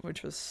Market,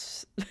 which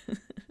was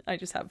I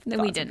just have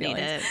thoughts we didn't need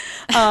it.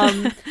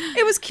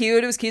 It was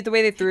cute. It was cute the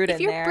way they threw it in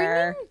there. If you're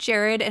bringing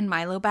Jared and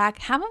Milo back,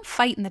 have them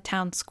fight in the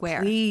town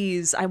square.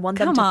 Please. I want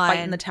them to fight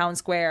in the town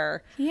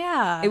square.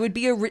 Yeah. It would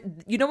be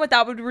you know what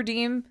that would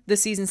redeem? The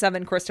season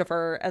 7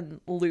 Christopher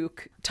and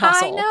Luke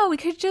tussle. I know. We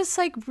could just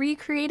like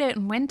recreate it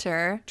in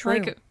winter. True.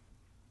 Like,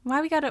 why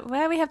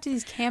do we have to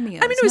these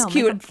cameos? I mean, it was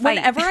cute.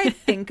 Whenever I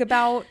think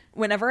about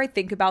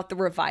the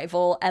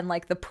revival and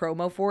like the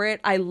promo for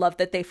it, I love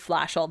that they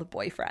flash all the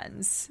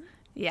boyfriends.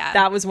 Yeah.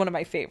 That was one of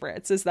my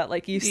favorites, is that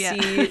like you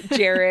see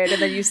Jared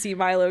and then you see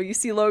Milo, you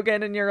see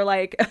Logan, and you're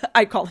like,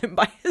 I call him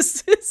by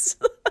his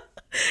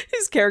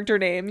character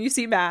name. You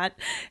see Matt,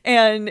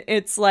 and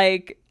it's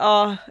like,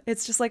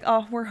 it's just like,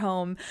 we're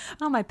home.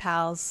 Oh, my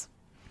pals.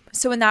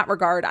 So in that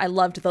regard, I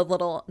loved the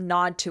little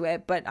nod to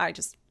it, but I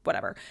just,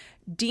 whatever.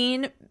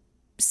 Dean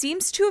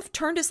seems to have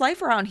turned his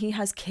life around. He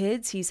has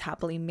kids. He's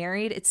happily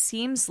married. It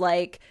seems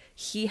like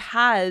he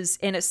has,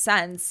 in a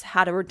sense,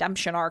 had a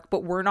redemption arc,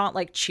 but we're not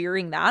like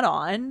cheering that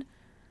on.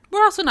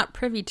 We're also not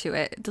privy to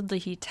it. Did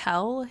he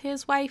tell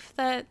his wife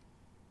that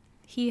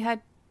he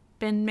had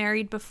been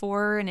married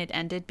before and it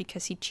ended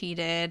because he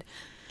cheated?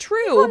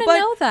 True. I want to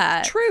know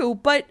that. True,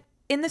 but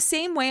in the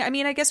same way, I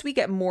mean, I guess we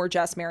get more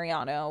Jess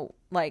Mariano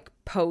like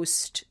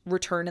post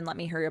return and Let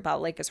Me Hear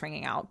About Lakers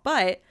Ringing Out.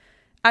 But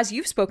as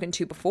you've spoken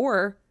to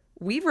before,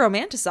 we've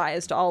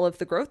romanticized all of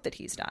the growth that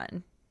he's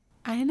done.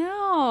 I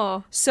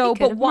know. So,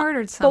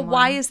 murdered someone. But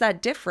why is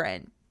that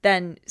different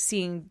than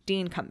seeing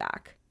Dean come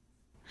back?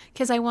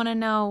 Because I want to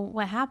know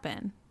what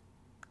happened.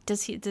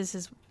 Isn't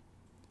his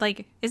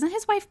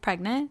wife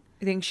pregnant?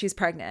 I think she's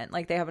pregnant.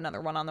 Like they have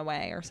another one on the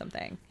way or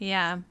something.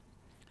 Yeah.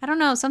 I don't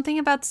know. Something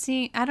about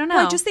I don't know.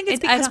 Well, I just think it's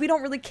because we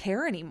don't really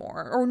care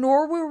anymore, or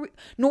nor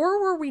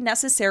were we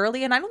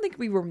necessarily, and I don't think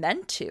we were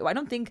meant to. I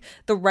don't think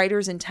the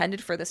writers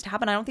intended for this to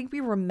happen. I don't think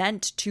we were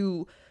meant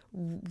to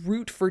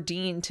root for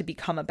Dean to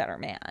become a better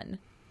man.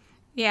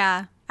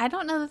 Yeah. I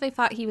don't know that they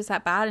thought he was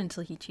that bad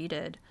until he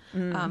cheated.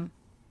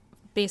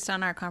 Based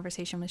on our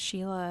conversation with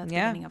Sheila at the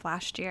beginning of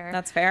last year.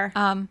 That's fair.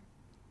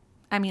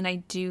 I mean, I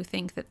do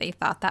think that they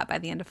thought that by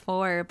the end of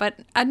 4. But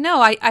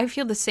no, I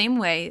feel the same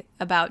way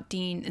about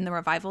Dean in the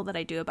revival that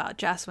I do about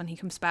Jess when he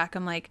comes back.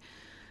 I'm like,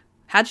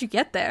 how'd you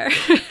get there?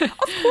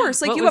 Of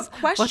course. Like, you have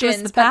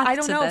questions, but I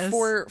don't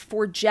know.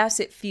 For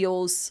Jess, it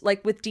feels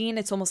like with Dean,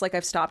 it's almost like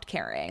I've stopped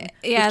caring.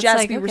 Yeah, with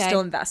Jess, we were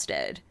still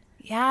invested.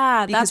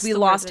 Yeah, because we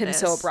lost him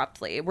so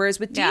abruptly. Whereas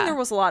with Dean, there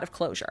was a lot of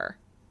closure.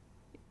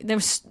 There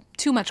was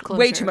too much closure.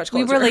 Way too much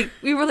closure.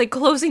 We were like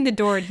closing the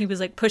door, and he was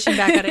like pushing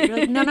back at it. You're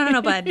like,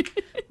 no, bud.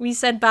 We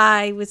said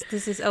bye.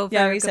 This is over.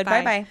 Yeah, we said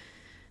bye.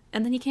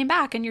 And then he came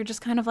back, and you're just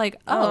kind of like,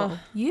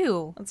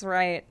 you. That's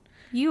right.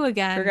 You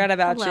again. Forgot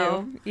about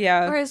you.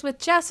 Yeah. Whereas with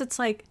Jess, it's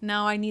like,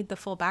 no, I need the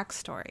full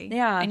backstory.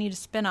 Yeah. I need a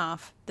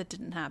spinoff that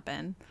didn't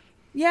happen.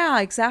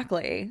 Yeah,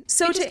 exactly.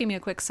 So just give me a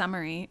quick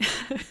summary.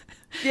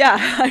 Yeah,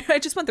 I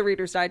just want the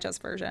Reader's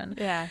Digest version.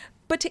 Yeah.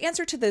 But to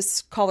answer to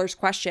this caller's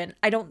question,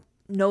 I don't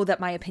know that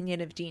my opinion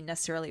of Dean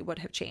necessarily would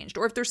have changed,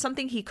 or if there's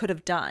something he could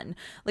have done,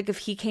 like if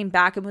he came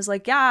back and was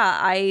like, yeah,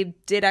 I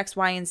did X,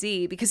 Y, and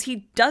Z, because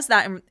he does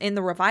that in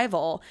the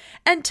revival.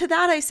 And to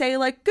that I say,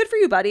 like, good for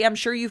you, buddy. I'm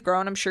sure you've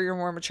grown. I'm sure you're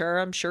more mature.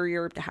 I'm sure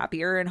you're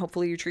happier, and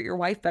hopefully you treat your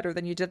wife better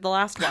than you did the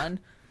last one.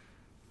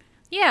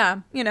 Yeah,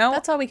 you know,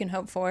 that's all we can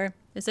hope for,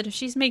 is that if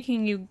she's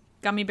making you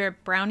gummy bear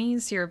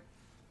brownies, you're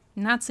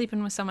not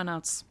sleeping with someone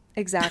else.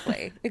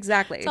 Exactly.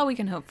 That's all we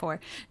can hope for.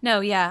 No,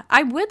 yeah.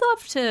 I would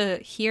love to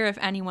hear if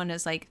anyone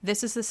is like,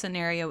 this is the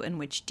scenario in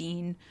which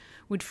Dean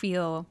would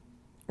feel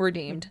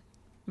redeemed.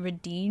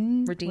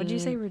 Redeemed? What did you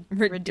say?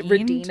 Redeemed?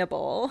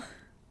 Redeemable.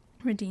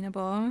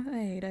 Redeemable. I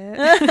hate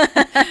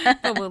it.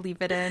 But we'll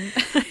leave it in.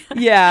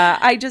 Yeah.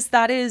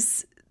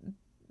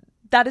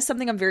 That is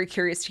something I'm very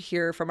curious to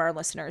hear from our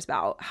listeners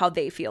about how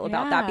they feel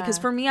about that. Because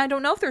for me, I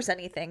don't know if there's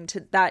anything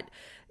to that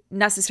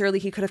necessarily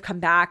he could have come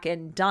back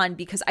and done,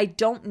 because I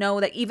don't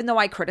know that, even though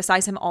I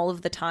criticize him all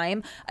of the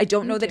time, I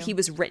don't know that he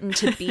was written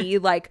to be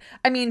like,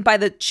 I mean, by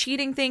the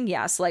cheating thing,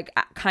 yes, like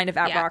kind of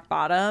at rock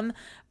bottom,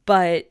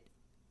 but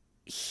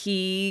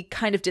he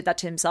kind of did that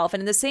to himself.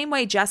 And in the same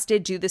way, Jess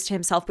did do this to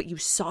himself, but you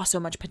saw so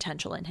much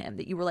potential in him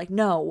that you were like,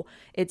 no,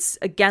 it's,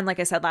 again, like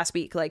I said last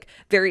week, like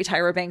very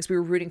Tyra Banks, we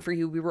were rooting for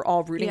you. We were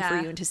all rooting for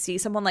you. And to see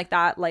someone like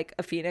that, like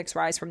a phoenix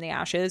rise from the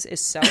ashes, is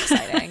so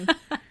exciting.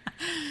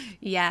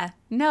 Yeah.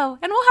 No.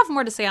 And we'll have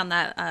more to say on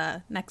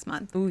that next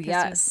month. Oh,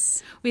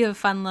 yes. We have a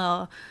fun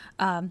little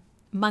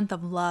month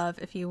of love,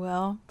 if you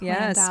will.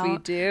 Yes, out. We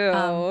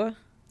do.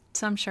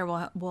 So I'm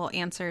sure we'll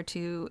answer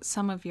to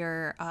some of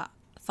your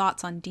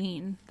thoughts on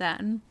Dean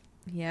then.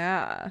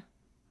 Yeah.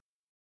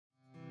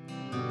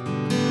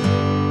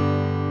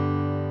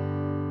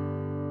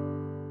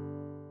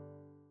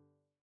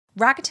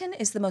 Rakuten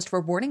is the most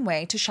rewarding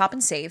way to shop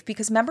and save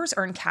because members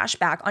earn cash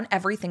back on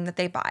everything that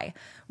they buy.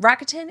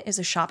 Rakuten is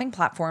a shopping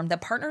platform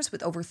that partners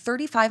with over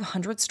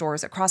 3,500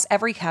 stores across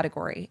every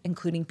category,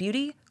 including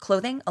beauty,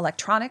 clothing,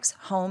 electronics,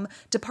 home,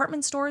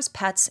 department stores,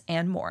 pets,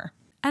 and more.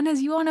 And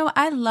as you all know,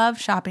 I love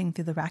shopping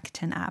through the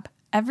Rakuten app.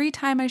 Every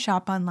time I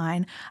shop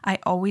online, I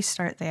always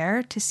start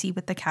there to see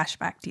what the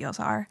cashback deals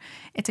are.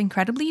 It's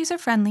incredibly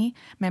user-friendly,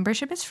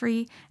 membership is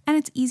free, and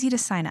it's easy to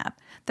sign up.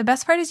 The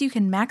best part is you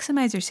can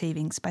maximize your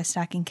savings by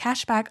stacking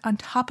cashback on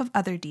top of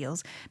other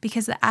deals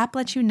because the app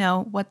lets you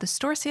know what the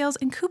store sales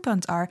and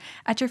coupons are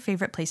at your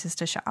favorite places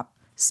to shop.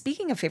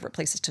 Speaking of favorite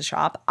places to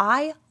shop,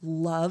 I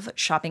love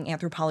shopping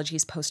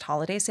Anthropologie's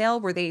post-holiday sale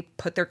where they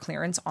put their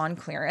clearance on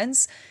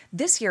clearance.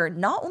 This year,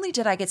 not only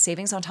did I get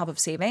savings on top of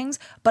savings,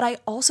 but I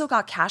also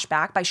got cash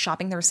back by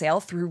shopping their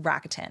sale through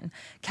Rakuten.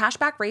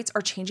 Cashback rates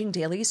are changing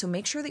daily, so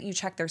make sure that you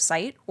check their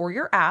site or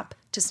your app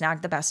to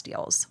snag the best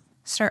deals.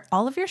 Start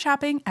all of your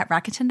shopping at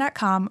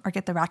Rakuten.com or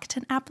get the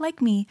Rakuten app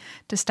like me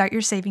to start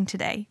your saving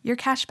today. Your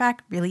cashback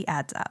really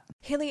adds up.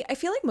 Haley, I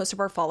feel like most of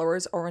our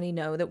followers already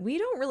know that we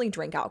don't really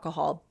drink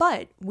alcohol,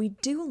 but we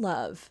do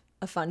love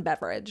a fun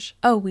beverage.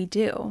 Oh, we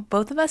do.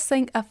 Both of us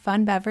think a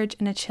fun beverage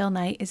and a chill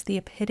night is the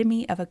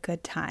epitome of a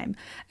good time,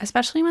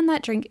 especially when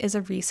that drink is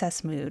a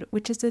recess mood,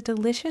 which is a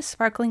delicious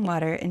sparkling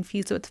water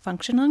infused with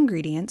functional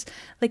ingredients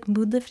like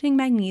mood-lifting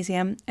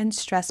magnesium and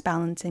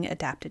stress-balancing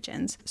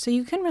adaptogens, so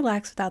you can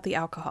relax without the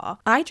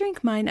alcohol. I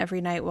drink mine every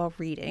night while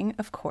reading,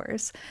 of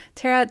course.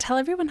 Tara, tell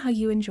everyone how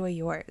you enjoy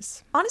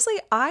yours. Honestly,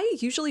 I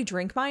usually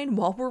drink mine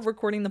while we're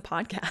recording the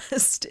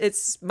podcast.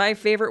 It's my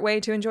favorite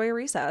way to enjoy a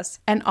recess.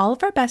 And all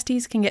of our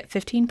besties can get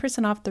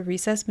 15% off the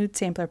Recess Mood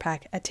Sampler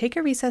Pack at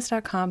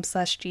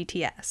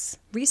takearecess.com/GTS.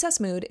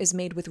 Recess Mood is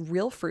made with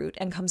real fruit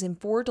and comes in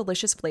 4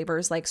 delicious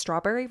flavors like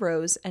strawberry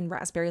rose and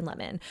raspberry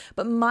lemon.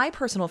 But my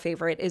personal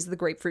favorite is the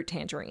grapefruit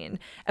tangerine.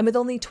 And with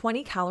only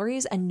 20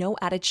 calories and no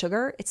added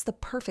sugar, it's the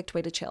perfect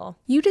way to chill.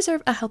 You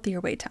deserve a healthier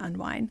way to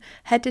unwind.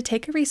 Head to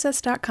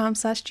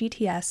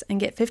takearecess.com/GTS and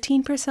get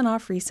 15%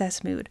 off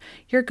Recess Mood,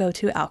 your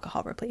go-to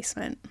alcohol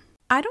replacement.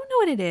 I don't know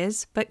what it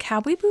is, but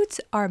cowboy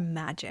boots are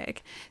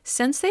magic.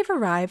 Since they've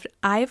arrived,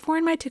 I've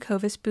worn my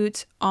Tecovas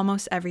boots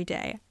almost every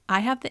day.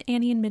 I have the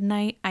Annie in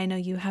Midnight. I know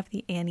you have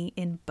the Annie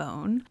in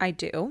Bone. I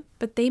do.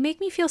 But they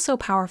make me feel so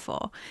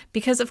powerful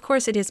because, of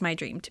course, it is my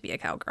dream to be a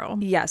cowgirl.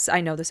 Yes,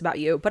 I know this about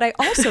you. But I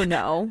also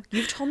know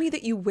you've told me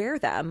that you wear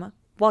them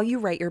while you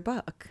write your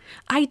book.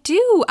 I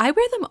do. I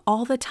wear them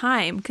all the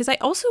time because I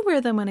also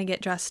wear them when I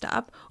get dressed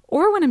up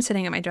or when I'm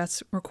sitting at my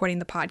desk recording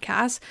the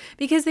podcast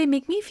because they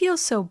make me feel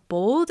so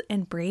bold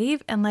and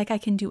brave and like I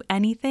can do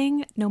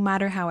anything no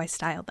matter how I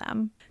style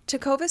them.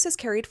 Tecovas has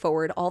carried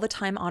forward all the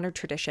time-honored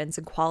traditions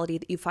and quality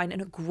that you find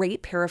in a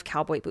great pair of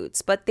cowboy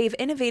boots, but they've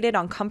innovated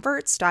on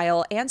comfort,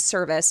 style, and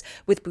service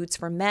with boots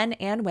for men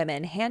and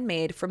women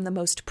handmade from the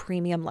most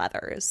premium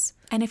leathers.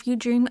 And if you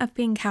dream of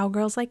being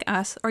cowgirls like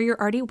us, or you're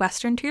already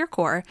Western to your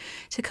core,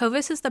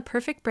 Tecovas is the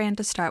perfect brand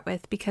to start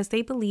with because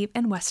they believe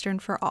in Western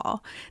for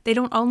all. They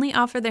don't only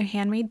offer their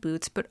handmade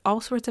boots, but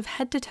all sorts of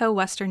head-to-toe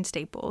Western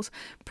staples.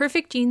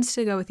 Perfect jeans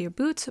to go with your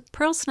boots,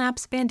 pearl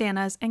snaps,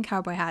 bandanas, and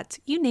cowboy hats.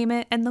 You name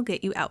it, and they'll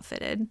get you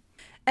outfitted.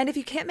 And if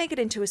you can't make it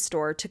into a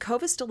store,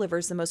 Tecovas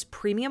delivers the most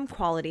premium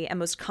quality and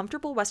most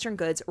comfortable Western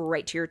goods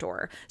right to your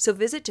door. So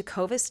visit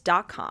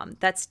tecovas.com.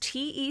 That's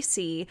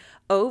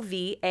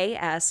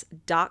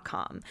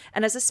TECOVAS.com.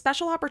 And as a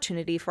special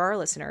opportunity for our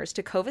listeners,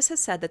 Tecovas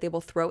has said that they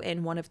will throw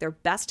in one of their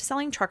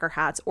best-selling trucker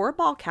hats or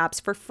ball caps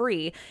for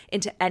free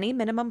into any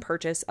minimum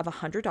purchase of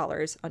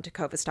 $100 on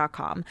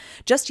tecovas.com.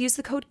 Just use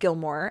the code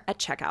Gilmore at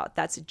checkout.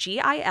 That's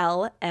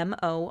GILMORE.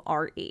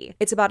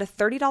 It's about a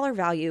 $30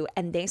 value,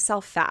 and they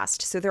sell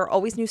fast, so they're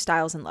always always new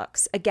styles and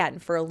looks. Again,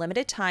 for a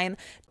limited time,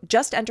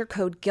 just enter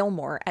code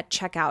Gilmore at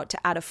checkout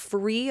to add a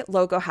free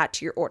logo hat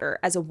to your order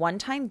as a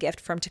one-time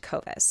gift from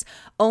Tecovas.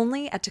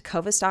 Only at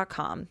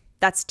tecovas.com.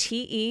 That's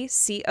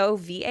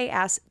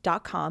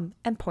TECOVAS.com,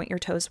 and point your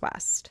toes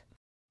west.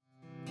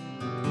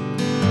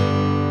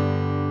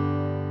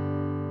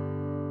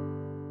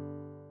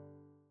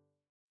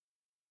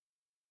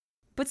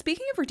 But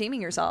speaking of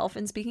redeeming yourself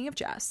and speaking of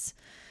Jess,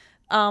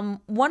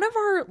 one of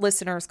our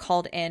listeners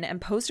called in and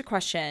posed a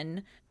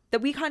question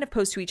that we kind of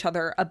posed to each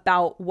other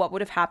about what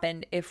would have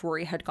happened if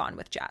Rory had gone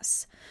with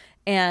Jess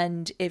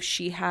and if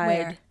she had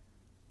Where?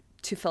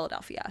 To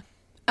Philadelphia.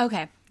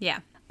 Okay. Yeah.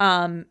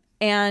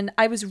 And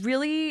I was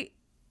really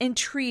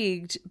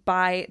intrigued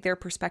by their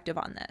perspective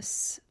on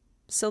this.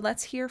 So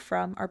let's hear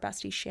from our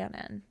bestie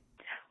Shannon.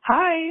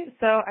 Hi.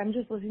 So I'm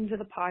just listening to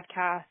the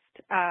podcast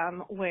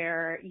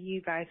where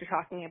you guys are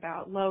talking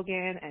about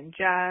Logan and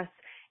Jess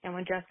and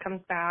when Jess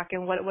comes back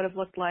and what it would have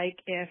looked like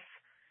if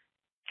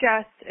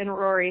Jess and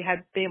Rory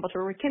had been able to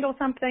rekindle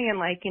something and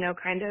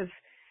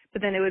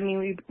but then it would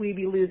mean we'd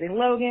be losing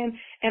Logan.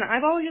 And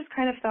I've always just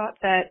kind of thought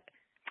that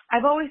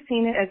I've always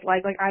seen it as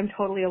like I'm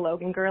totally a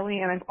Logan girly,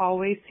 and I've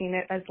always seen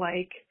it as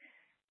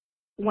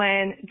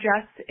when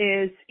Jess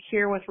is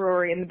here with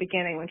Rory in the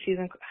beginning, when she's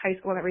in high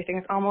school and everything,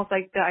 it's almost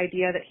like the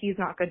idea that he's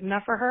not good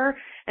enough for her.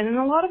 And in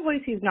a lot of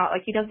ways, he's not.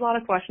 He does a lot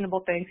of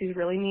questionable things. He's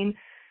really mean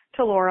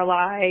to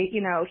Lorelai.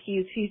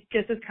 He's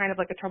just as kind of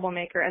like a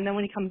troublemaker. And then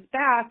when he comes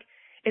back,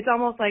 it's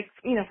almost like,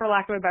 for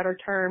lack of a better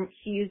term,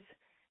 he's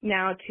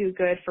now too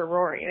good for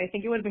Rory. And I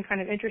think it would have been kind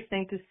of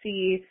interesting to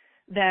see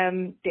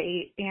them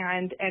date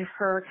and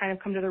her kind of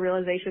come to the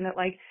realization that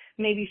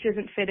maybe she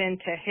doesn't fit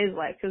into his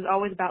life. Because it's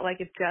always about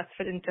if Jess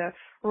fit into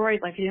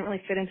Rory's life. He didn't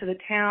really fit into the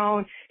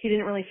town. He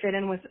didn't really fit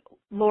in with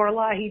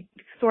Lorelai. He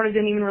sort of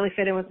didn't even really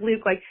fit in with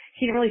Luke.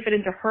 He didn't really fit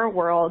into her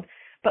world.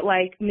 But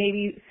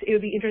maybe it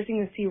would be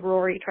interesting to see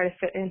Rory try to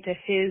fit into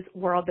his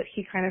world that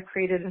he kind of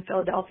created in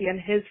Philadelphia and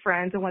his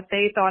friends and what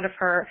they thought of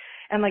her.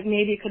 And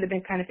maybe it could have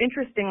been kind of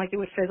interesting, it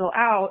would fizzle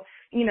out,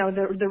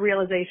 the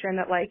realization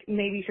that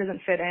maybe she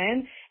doesn't fit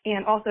in.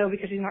 And also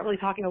because she's not really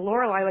talking to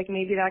Lorelai,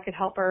 maybe that could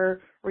help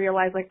her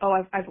realize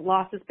oh, I've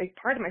lost this big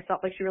part of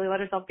myself. She really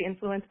let herself be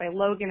influenced by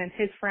Logan and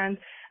his friends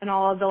and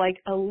all of the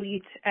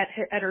elite at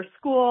her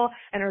school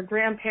and her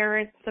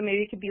grandparents. So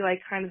maybe it could be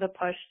kind of the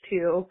push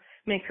to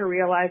make her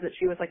realize that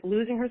she was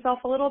losing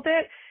herself a little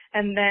bit.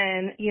 And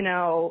then,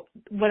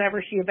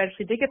 whenever she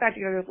eventually did get back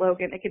together with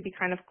Logan, it could be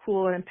kind of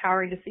cool and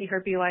empowering to see her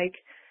be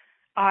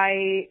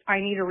I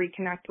need to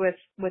reconnect with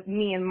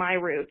me and my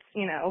roots,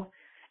 And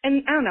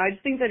I don't know, I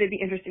just think that it'd be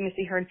interesting to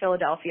see her in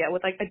Philadelphia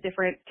with a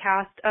different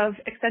cast of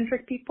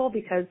eccentric people,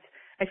 because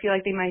I feel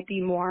they might be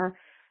more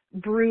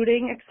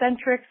brooding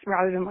eccentrics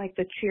rather than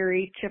the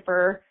cheery,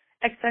 chipper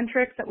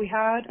eccentrics that we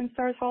had in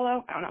Stars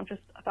Hollow. I don't know,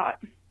 just a thought.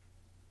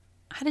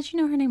 How did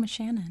you know her name was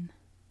Shannon?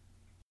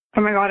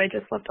 Oh my God, I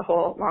just left a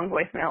whole long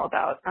voicemail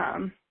about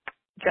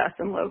Jess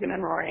and Logan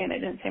and Rory, and I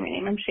didn't say my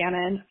name. I'm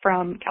Shannon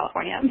from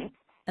California.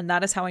 And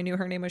that is how I knew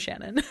her name was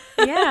Shannon.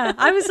 Yeah.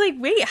 I was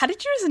wait, how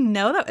did you just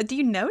know that? Do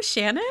you know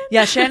Shannon?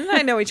 Yeah, Shannon and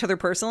I know each other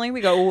personally.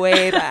 We go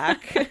way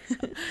back.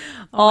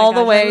 All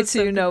the way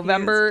to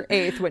November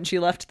 8th when she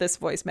left this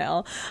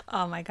voicemail.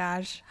 Oh my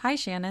gosh. Hi,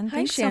 Shannon. Hi,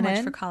 Thanks Shannon. so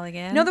much for calling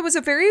in. No, that was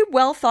a very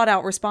well thought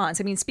out response.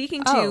 I mean,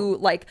 speaking to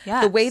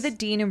yes. the way that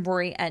Dean and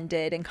Rory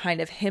ended and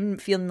kind of him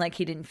feeling like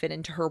he didn't fit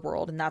into her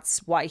world and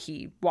that's why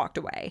he walked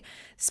away.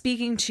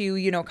 Speaking to,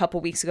 a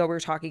couple weeks ago, we were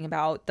talking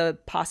about the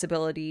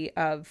possibility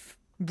of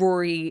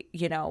Rory,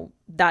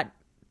 that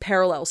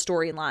parallel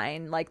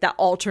storyline, that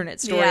alternate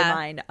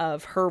storyline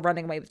of her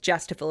running away with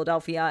Jess to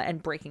Philadelphia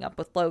and breaking up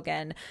with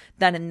Logan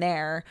then and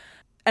there.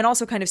 And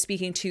also kind of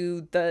speaking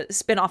to the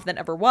spinoff that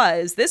never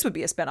was, this would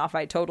be a spinoff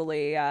I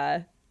totally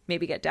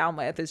maybe get down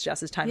with, is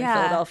Jess's time in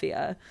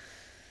Philadelphia.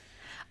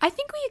 I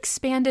think we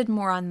expanded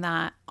more on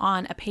that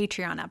on a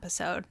Patreon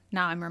episode.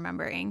 Now I'm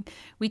remembering.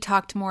 We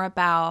talked more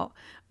about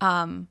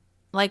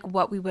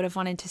what we would have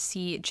wanted to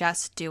see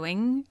Jess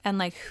doing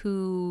and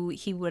who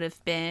he would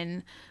have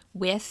been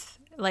with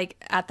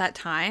at that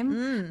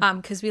time.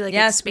 Because we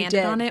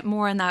expanded on it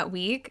more in that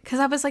week. Because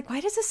I was why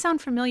does this sound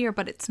familiar?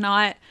 But it's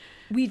not.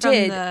 We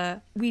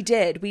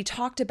did. We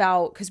talked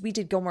about, because we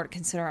did Gilmore To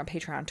Consider on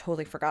Patreon.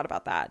 Totally forgot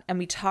about that. And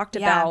we talked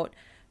about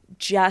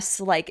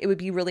Jess, it would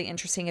be really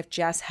interesting if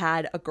Jess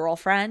had a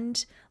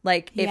girlfriend.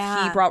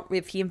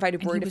 If he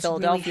invited Rory to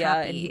Philadelphia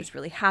and he was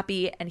really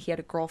happy and he had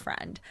a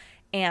girlfriend.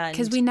 And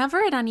because we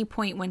never at any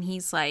point when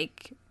he's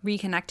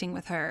reconnecting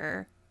with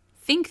her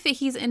think that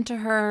he's into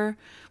her.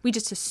 We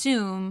just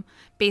assume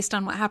based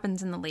on what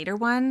happens in the later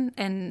one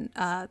and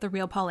the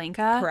real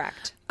Paulinka.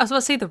 Correct. I was about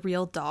to say the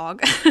real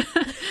dog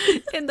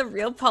in the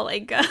real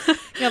Paulinka.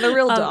 Yeah, the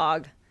real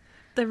dog.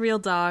 The real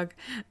dog.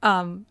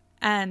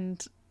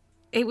 And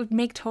it would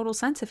make total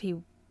sense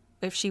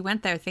if she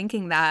went there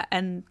thinking that,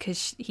 and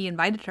because he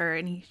invited her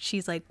and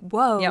she's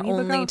whoa. Yeah,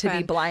 only to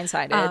be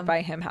blindsided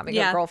by him having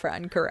a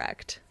girlfriend.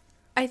 Correct.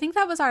 I think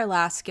that was our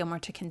last Gilmore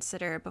To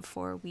Consider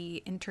before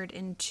we entered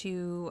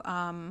into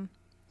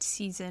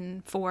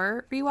season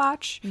 4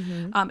 rewatch,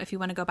 if you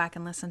want to go back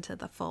and listen to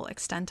the full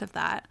extent of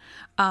that.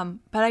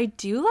 But I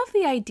do love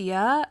the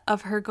idea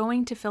of her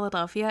going to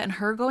Philadelphia and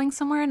her going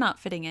somewhere and not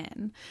fitting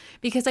in,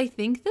 because I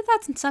think that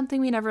that's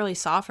something we never really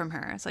saw from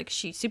her. It's like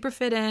she super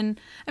fit in.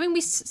 I mean,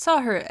 we saw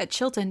her at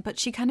Chilton, but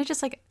she kind of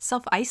just like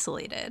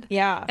self-isolated.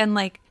 Yeah. And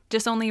like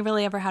just only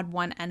really ever had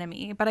one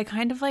enemy. But I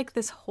kind of like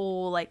this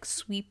whole like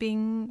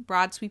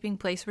broad sweeping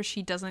place where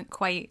she doesn't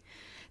quite,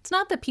 it's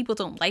not that people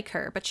don't like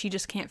her, but she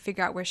just can't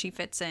figure out where she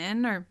fits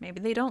in, or maybe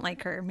they don't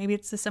like her. Maybe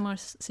it's a similar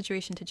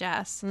situation to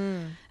Jess.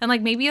 And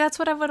like maybe that's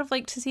what I would have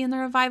liked to see in the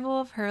revival,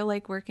 of her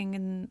like working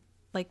in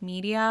like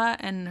media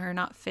and her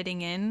not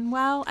fitting in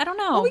well. I don't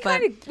know. Well, we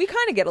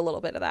kind of get a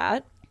little bit of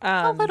that.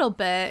 A little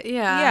bit,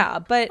 yeah. Yeah,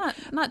 but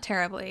not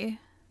terribly.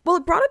 Well,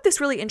 it brought up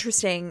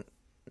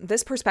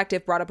this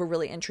perspective brought up a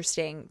really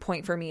interesting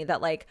point for me,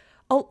 that like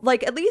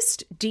at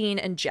least Dean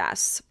and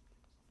Jess,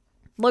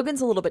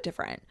 Logan's a little bit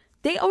different.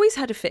 They always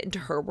had to fit into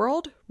her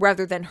world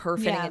rather than her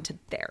fitting into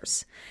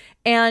theirs.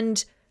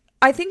 And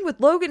I think with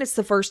Logan, it's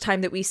the first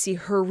time that we see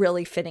her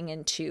really fitting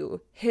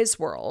into his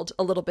world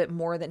a little bit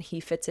more than he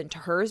fits into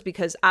hers,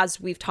 because as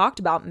we've talked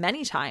about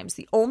many times,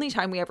 the only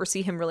time we ever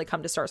see him really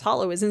come to Stars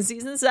Hollow is in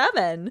season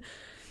 7.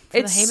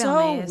 It's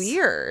so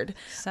weird.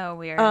 So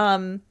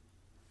weird.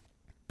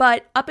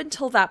 But up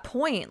until that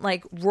point,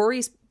 like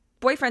Rory's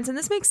boyfriends, and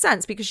this makes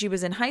sense because she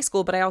was in high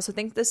school, but I also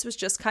think this was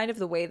just kind of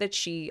the way that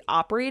she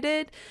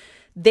operated.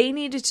 They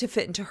needed to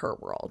fit into her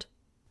world,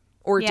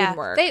 or it didn't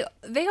work.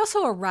 They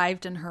also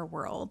arrived in her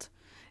world,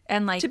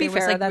 and like to be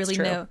fair, that's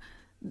true.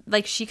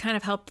 Like she kind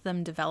of helped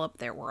them develop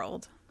their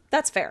world.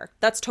 That's fair.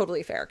 That's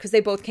totally fair, because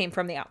they both came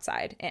from the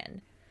outside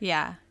in.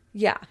 Yeah.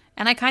 Yeah.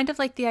 And I kind of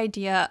like the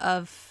idea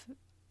of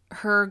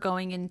her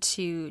going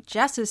into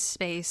Jess's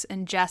space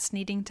and Jess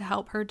needing to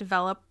help her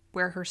develop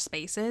where her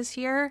space is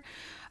here,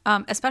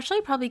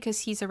 especially probably because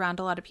he's around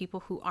a lot of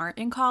people who aren't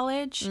in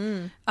college.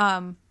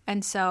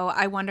 And so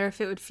I wonder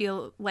if it would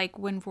feel like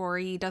when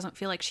Rory doesn't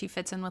feel like she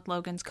fits in with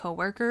Logan's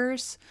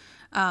coworkers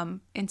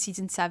in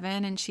season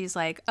 7, and she's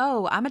like,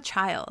 oh, I'm a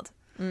child.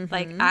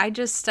 Like, I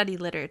just study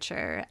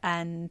literature,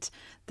 and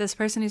this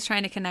person who's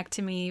trying to connect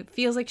to me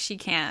feels like she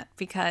can't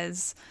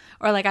because,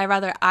 or like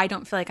I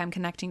don't feel like I'm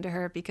connecting to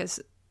her because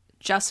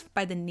just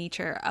by the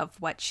nature of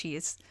what she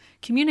is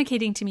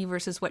communicating to me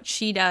versus what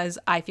she does,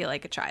 I feel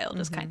like a child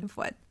is kind of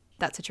what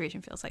that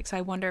situation feels like. So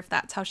I wonder if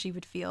that's how she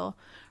would feel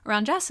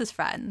around Jess's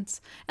friends.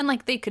 And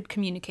like they could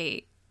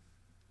communicate.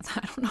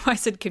 I don't know why I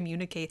said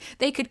communicate.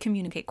 They could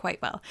communicate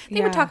quite well.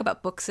 They would talk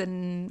about books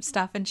and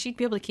stuff, and she'd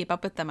be able to keep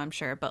up with them, I'm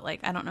sure. But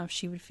like, I don't know if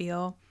she would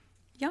feel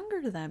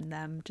younger than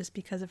them just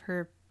because of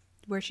her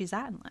where she's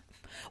at in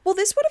life. Well,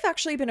 this would have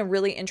actually been a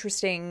really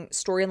interesting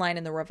storyline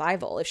in the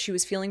revival if she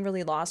was feeling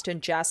really lost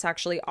and Jess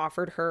actually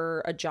offered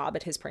her a job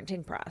at his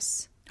printing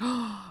press.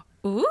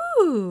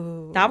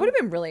 Ooh. That would have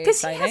been really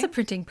exciting. Because he has a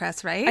printing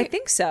press, right? I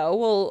think so.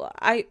 Well,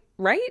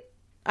 right?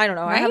 I don't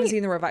know. Right? I haven't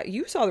seen the revival.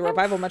 You saw the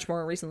revival much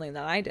more recently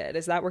than I did.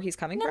 Is that where he's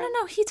coming from?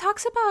 No. He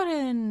talks about it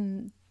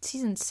in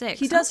season 6.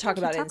 He does talk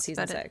about it in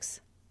season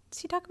 6. Does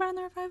he talk about it in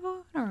the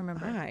revival? I don't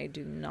remember. I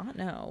do not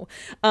know.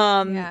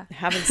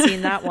 Haven't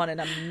seen that one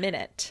in a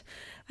minute.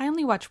 I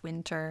only watch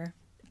Winter.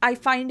 I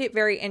find it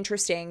very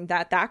interesting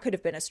that could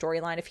have been a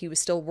storyline if he was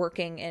still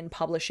working in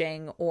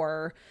publishing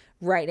or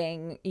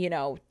writing,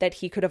 that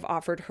he could have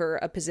offered her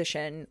a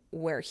position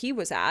where he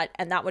was at.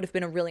 And that would have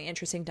been a really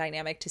interesting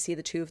dynamic to see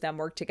the two of them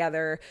work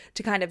together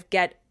to kind of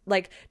get,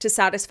 like, to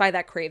satisfy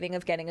that craving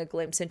of getting a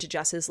glimpse into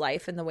Jess's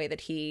life and the way that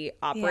he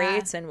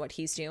operates and what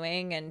he's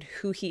doing and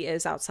who he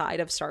is outside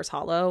of Stars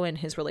Hollow and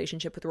his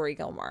relationship with Rory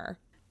Gilmore.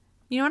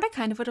 You know what I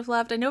kind of would have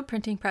loved? I know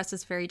printing press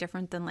is very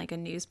different than like a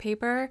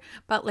newspaper,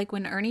 but like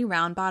when Ernie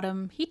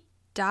Roundbottom, he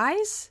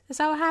dies, is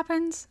that what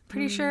happens?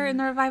 Pretty sure in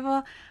the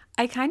revival.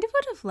 I kind of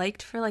would have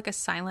liked for like a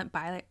silent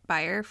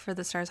buyer for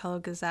the Stars Hollow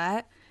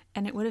Gazette,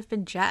 and it would have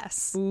been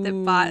Jess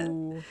that bought.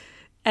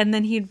 And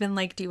then he'd been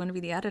like, do you want to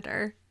be the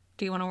editor?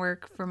 Do you want to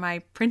work for my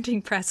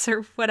printing press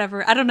or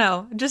whatever? I don't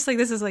know. Just like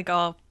this is like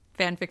all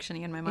fan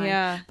fiction-y in my mind.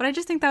 Yeah. But I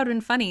just think that would have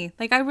been funny.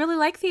 Like I really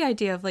like the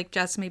idea of like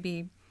Jess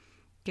maybe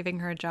giving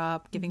her a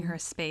job, giving her a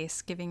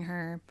space, giving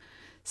her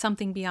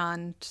something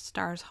beyond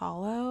Stars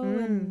Hollow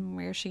and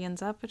where she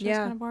ends up, which is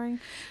kind of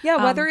boring.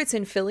 Yeah, whether it's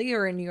in Philly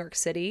or in New York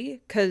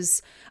City,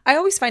 because I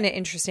always find it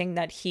interesting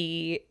that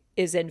he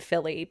is in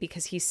Philly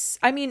because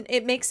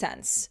it makes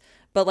sense,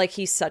 but like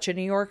he's such a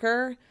New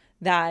Yorker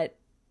that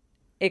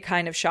it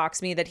kind of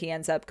shocks me that he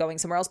ends up going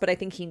somewhere else, but I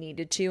think he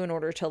needed to in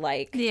order to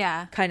like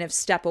kind of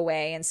step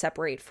away and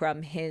separate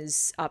from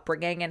his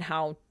upbringing and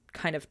how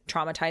kind of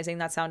traumatizing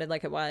that sounded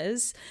like it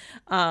was.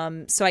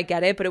 So I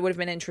get it, but it would have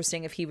been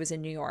interesting if he was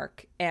in New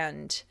York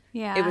and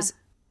it was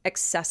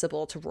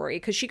accessible to Rory,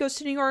 because she goes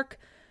to New York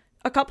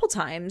a couple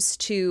times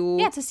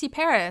to see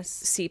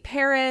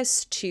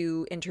Paris,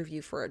 to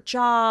interview for a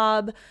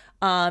job.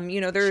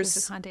 There's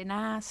Condé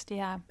Nast.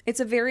 Yeah, it's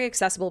a very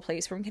accessible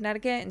place from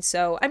Connecticut, and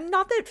so I'm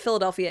not that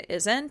Philadelphia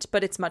isn't,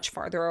 but it's much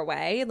farther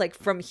away. Like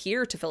from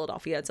here to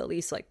Philadelphia, it's at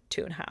least like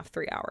 2.5,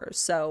 3 hours.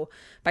 So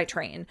by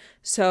train,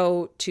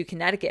 so to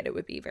Connecticut, it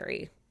would be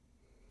very,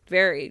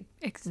 very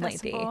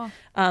accessible.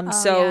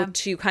 Lengthy.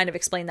 To kind of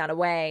explain that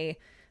away,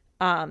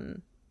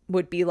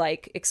 would be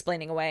like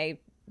explaining away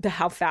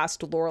how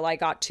fast Lorelai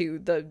got to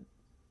the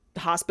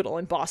hospital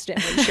in Boston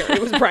when Sherry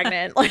was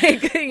pregnant,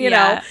 like, you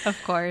know,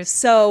 of course.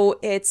 So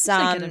it's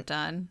could have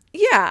done.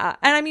 Yeah,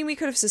 and I mean, we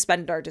could have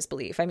suspended our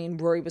disbelief. I mean,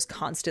 Rory was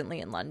constantly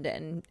in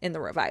London in the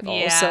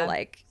revival, so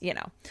like, you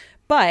know,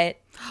 but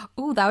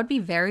ooh, that would be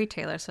very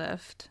Taylor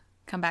Swift.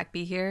 Come back,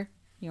 be here.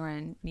 You're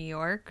in New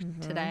York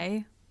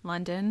today,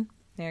 London.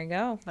 There you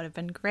go. Would have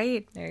been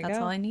great. There you That's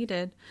go. all I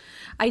needed.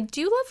 I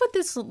do love what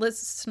this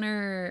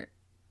listener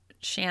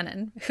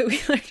Shannon, who we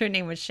learned her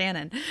name was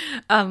Shannon,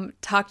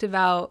 talked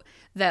about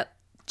that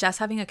Jess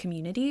having a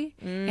community,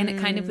 and it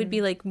kind of would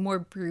be like more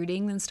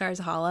brooding than Stars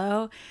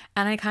Hollow.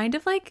 And I kind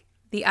of like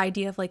the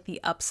idea of like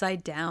the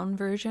upside down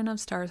version of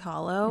Stars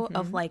Hollow,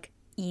 of like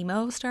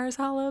emo Stars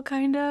Hollow,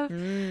 kind of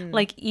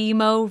like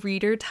emo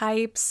reader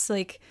types.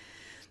 Like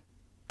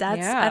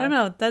that's, I don't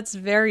know, that's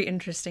very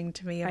interesting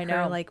to me, of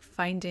her like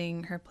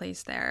finding her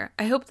place there.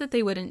 I hope that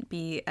they wouldn't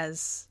be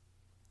as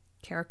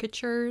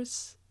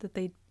caricatures, that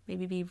they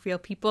maybe be real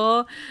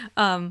people,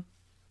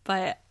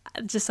 but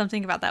just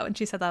something about that when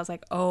she said that, I was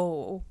like,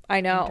 oh,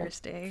 I know,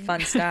 interesting.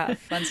 fun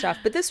stuff.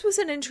 But this was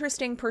an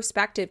interesting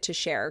perspective to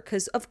share,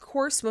 because of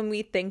course when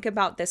we think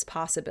about this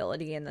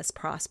possibility and this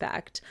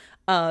prospect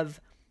of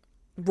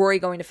Rory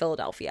going to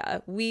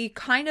Philadelphia, we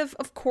kind of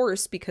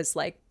course, because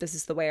like this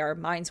is the way our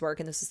minds work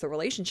and this is the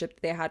relationship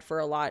that they had for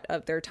a lot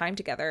of their time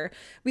together,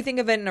 we think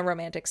of it in a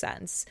romantic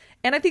sense.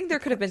 And I think there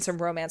could have been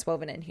some romance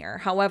woven in here.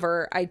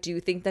 However, I do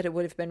think that it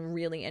would have been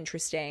really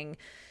interesting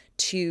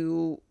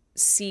to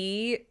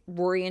see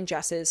Rory and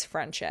Jess's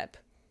friendship.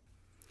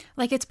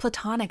 Like it's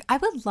platonic. I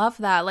would love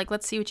that. Like,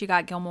 let's see what you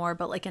got, Gilmore,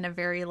 but like in a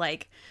very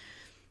like,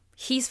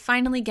 he's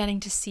finally getting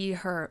to see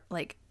her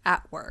like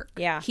at work.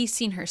 Yeah. He's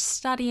seen her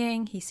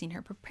studying, he's seen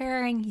her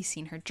preparing, he's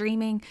seen her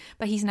dreaming,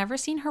 but he's never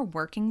seen her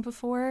working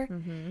before.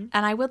 And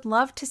I would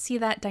love to see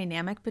that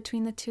dynamic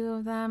between the two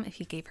of them, if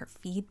he gave her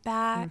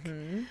feedback.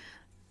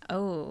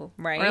 Oh,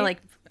 right. Or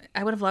like,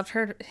 I would have loved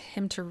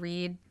him to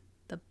read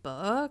the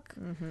book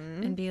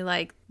and be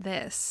like,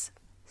 this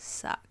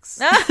sucks.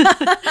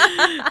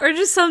 Or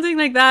just something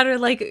like that, or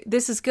like,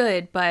 this is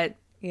good, but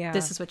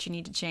this is what you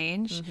need to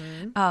change.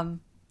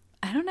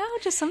 I don't know,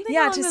 just something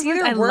along to those see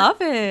lines. their work, I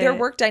love it. Their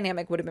work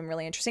dynamic would have been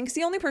really interesting, because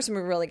the only person we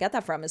really get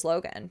that from is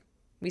Logan.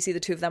 We see the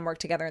two of them work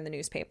together in the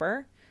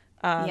newspaper.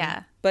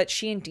 But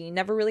she and Dean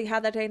never really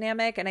had that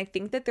dynamic, and I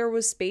think that there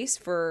was space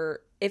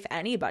for, if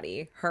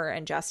anybody, her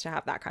and Jess to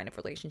have that kind of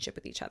relationship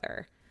with each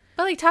other.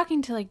 But like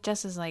talking to like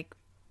Jess's like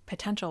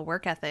potential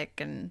work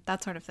ethic and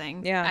that sort of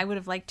thing. Yeah. I would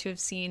have liked to have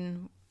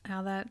seen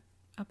how that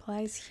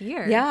applies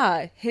here.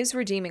 Yeah, his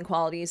redeeming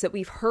qualities that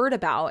we've heard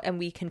about and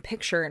we can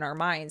picture in our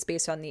minds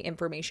based on the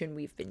information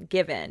we've been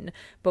given,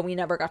 but we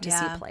never got to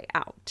see play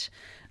out.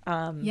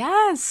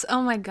 Yes.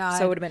 Oh my God.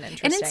 So it would have been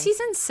interesting. And in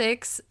season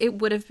 6, it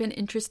would have been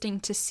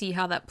interesting to see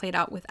how that played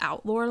out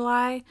without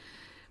Lorelai,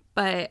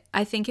 but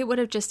I think it would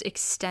have just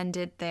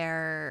extended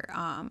their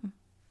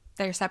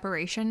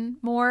separation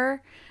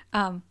more,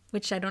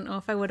 which I don't know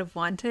if I would have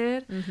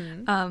wanted.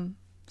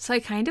 So I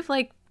kind of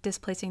like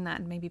displacing that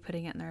and maybe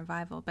putting it in the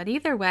revival. But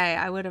either way,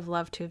 I would have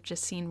loved to have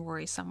just seen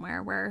Rory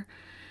somewhere where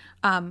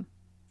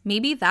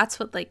maybe that's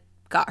what like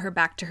got her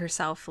back to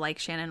herself, like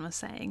Shannon was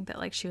saying, that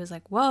like she was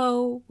like,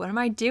 whoa, what am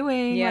I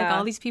doing? Yeah. Like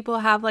all these people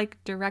have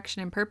like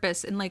direction and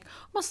purpose, and like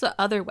almost the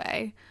other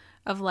way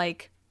of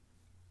like,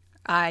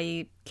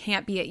 I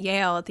can't be at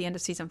Yale at the end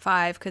of season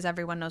 5 because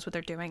everyone knows what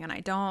they're doing and I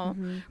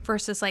don't,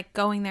 versus like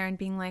going there and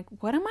being like,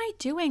 what am I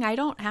doing? I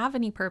don't have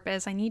any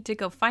purpose. I need to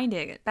go find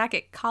it back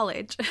at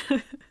college.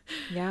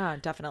 Yeah,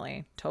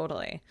 definitely.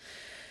 Totally.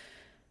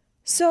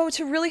 So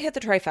to really hit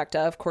the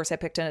trifecta, of course, I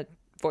picked a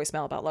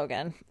voicemail about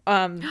Logan.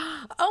 Oh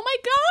my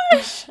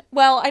gosh.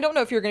 Well, I don't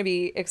know if you're going to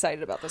be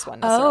excited about this one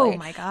necessarily. Oh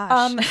my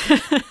gosh.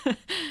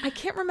 I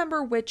can't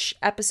remember which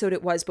episode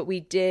it was, but we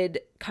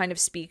did kind of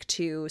speak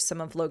to some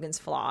of Logan's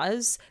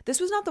flaws. This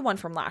was not the one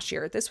from last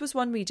year. This was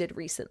one we did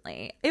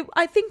recently. It,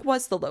 I think,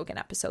 was the Logan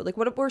episode. Like,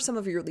 what were some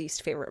of your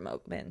least favorite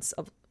moments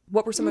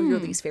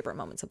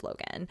of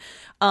Logan?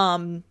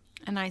 And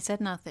I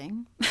said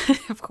nothing,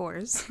 of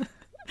course.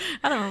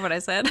 I don't remember what I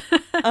said.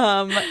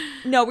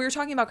 No, we were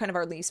talking about kind of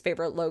our least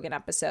favorite Logan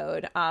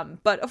episode.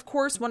 But of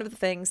course, one of the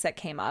things that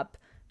came up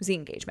was the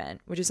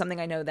engagement, which is something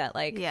I know that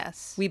like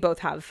Yes. we both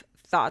have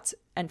thoughts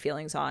and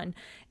feelings on.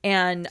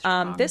 And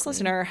this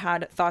listener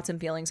had thoughts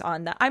and feelings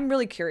on that. I'm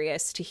really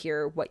curious to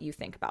hear what you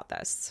think about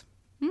this.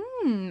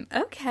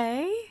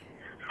 Okay.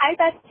 Hi,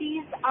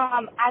 besties.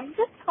 I'm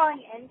just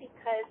calling in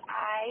because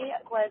I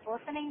was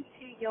listening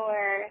to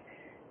your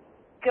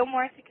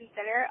Gilmore To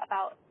Consider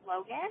about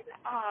Logan.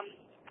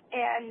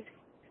 And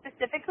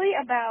specifically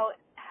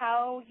about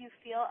how you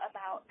feel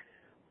about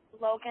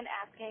Logan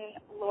asking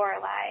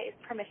Lorelai's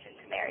permission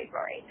to marry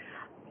Rory.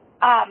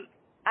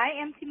 I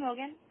am Team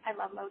Logan. I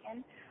love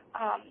Logan.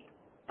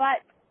 But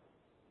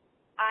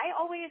I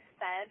always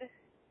said,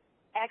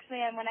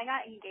 actually, when I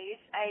got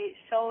engaged, I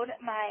showed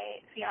my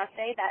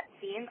fiance that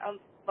scene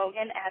of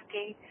Logan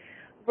asking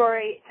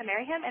Rory to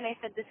marry him, and I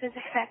said, this is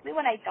exactly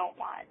what I don't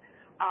want.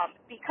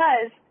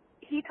 Because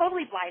he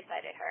totally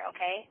blindsided her,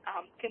 okay?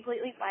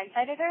 Completely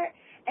blindsided her.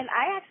 And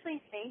I actually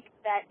think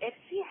that if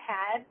she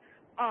had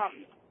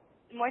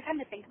more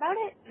time to think about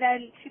it,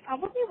 then she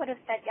probably would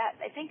have said yes.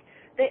 I think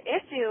the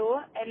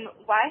issue and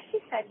why she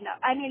said no,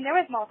 I mean, there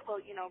was multiple,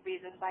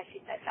 reasons why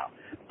she said no.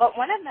 But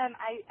one of them,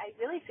 I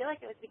really feel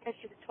like it was because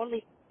she was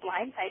totally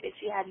blindsided.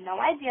 She had no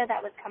idea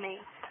that was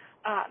coming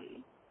up.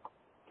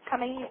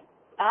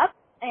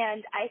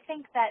 And I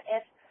think that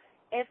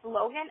if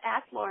Logan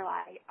asked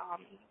Lorelai,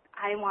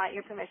 I want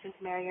your permission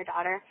to marry your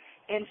daughter,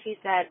 and she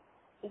said,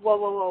 whoa,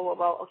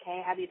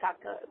 okay, have you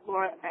talked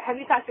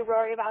to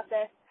Rory about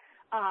this?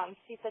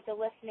 She's such a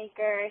list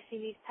maker. She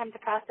needs time to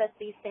process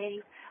these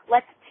things.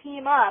 Let's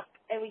team up,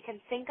 and we can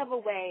think of a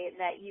way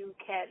that you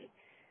can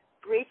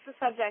breach the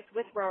subject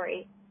with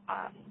Rory,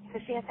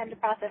 because she has time to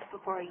process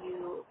before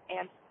you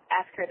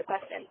ask her the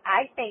question.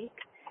 I think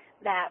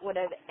that would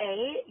have,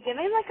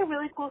 given a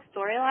really cool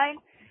storyline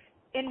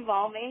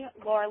involving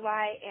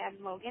Lorelai and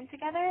Logan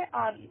together,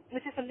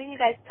 which is something you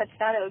guys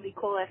touched on. It would be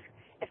cool if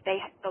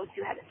those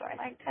two had a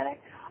storyline together.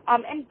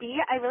 And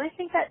B, I really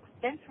think that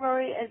since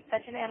Rory is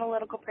such an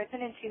analytical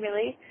person and she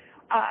really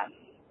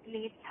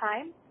needs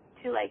time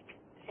to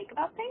think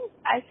about things,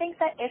 I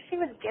think that if she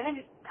was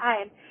given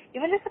time,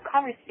 even just a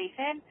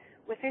conversation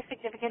with her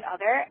significant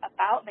other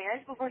about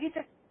marriage before he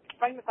just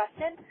sprung the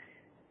question,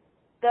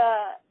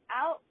 the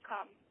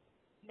outcome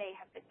may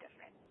have been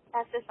different.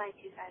 That's just my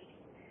 2 cents.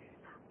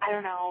 I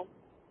don't know.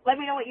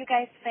 Let me know what you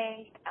guys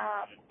think.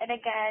 And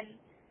again,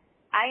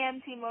 I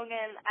am Team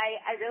Logan.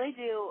 I really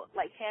do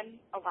like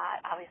him a lot.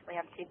 Obviously,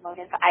 I'm Team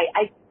Logan. But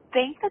I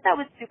think that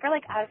was super,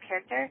 out of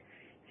character.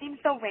 Seems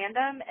so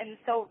random and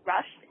so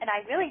rushed. And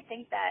I really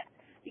think that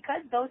because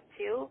those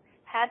two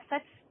had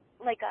such,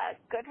 a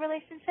good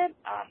relationship,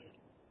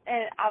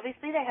 and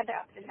obviously they had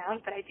their ups and downs,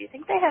 but I do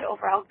think they had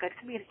overall good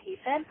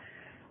communication.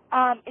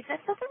 It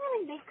just doesn't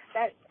really make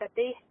sense that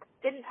they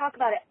didn't talk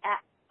about it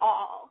at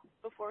all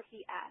before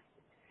he asked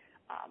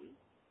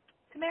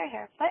to marry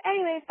her. But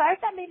anyways, sorry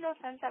if that made no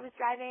sense. I was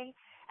driving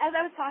as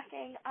I was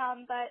talking.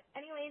 But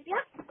anyways,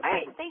 yeah. All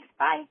right, thanks.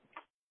 Bye.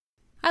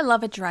 I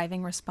love a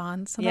driving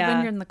response. I love when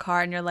you're in the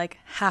car and you're like,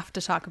 have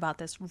to talk about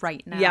this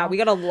right now. Yeah, we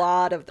got a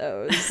lot of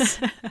those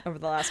over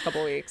the last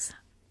couple weeks.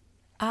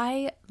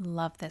 I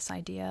love this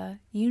idea.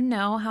 You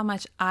know how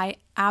much I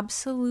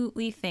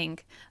absolutely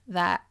think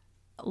that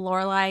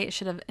Lorelai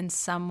should have in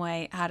some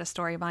way had a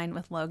storyline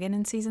with Logan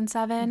in season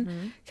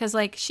 7, because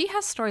she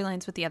has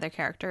storylines with the other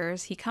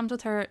characters. He comes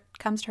to her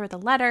with a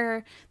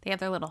letter. They have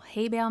their little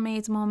hay bale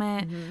maids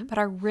moment. But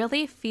I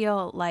really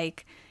feel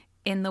like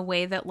in the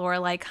way that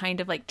Lorelai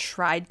kind of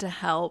tried to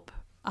help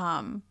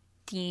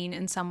Dean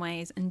in some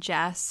ways and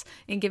Jess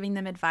in giving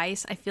them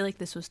advice, I feel like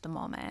this was the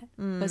moment,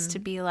 was to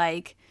be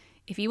like,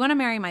 if you want to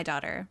marry my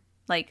daughter,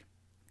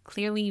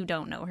 clearly you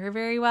don't know her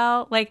very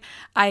well.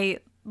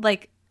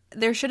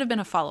 There should have been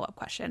a follow-up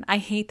question. I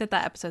hate that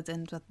episode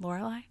ends with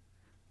Lorelai.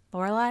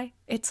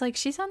 It's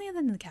she's on the other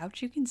end of the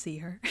couch. You can see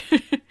her.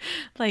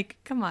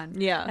 Come on.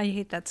 Yeah. I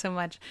hate that so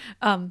much.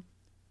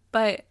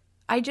 But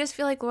I just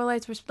feel like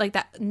Lorelai's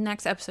that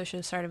next episode should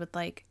have started with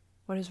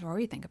what does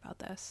Rory think about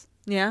this?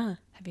 Yeah.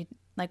 Have you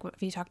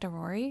talked to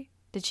Rory?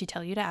 Did she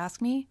tell you to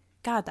ask me?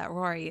 God, that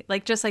Rory.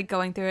 Just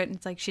going through it, and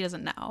it's she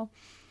doesn't know.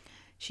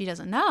 She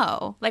doesn't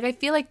know. I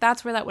feel like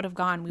that's where that would have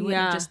gone. We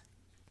wouldn't have just.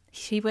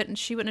 She wouldn't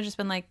have just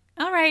been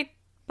all right,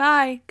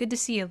 bye. Good to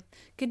see you,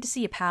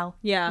 pal.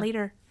 Yeah.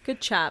 Later.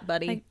 Good chat,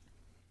 buddy.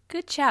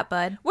 Good chat,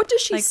 bud. What does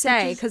she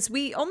say? Because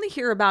we only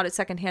hear about it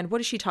secondhand. What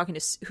is she talking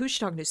to? Who's she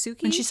talking to?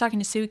 Suki? When she's talking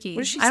to Suki.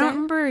 What does she say? I don't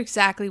remember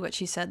exactly what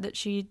she said that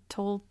she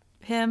told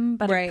him,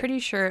 but I'm pretty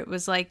sure it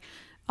was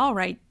all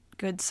right,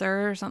 good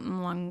sir, or something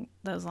along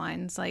those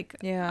lines. I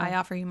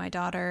offer you my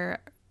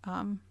daughter,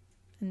 and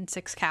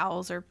 6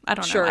 cows, or I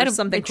don't know. Sure,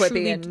 something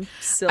quippy and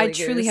silly. I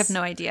truly have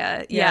no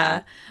idea.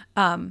 Yeah.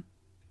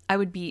 I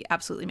would be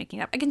absolutely making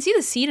it up. I can see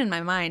the scene in my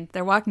mind.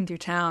 They're walking through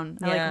town.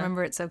 I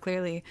remember it so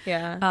clearly.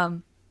 Yeah.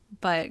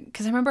 But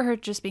because I remember her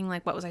just being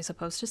what was I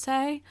supposed to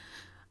say?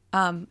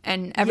 And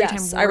every time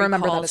Rory I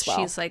remember calls, that as well.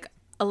 she's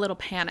a little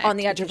panicked on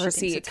the edge of her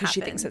seat because she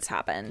thinks it's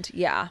happened.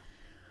 Yeah.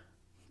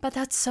 But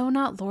that's so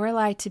not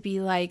Lorelai to be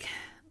well,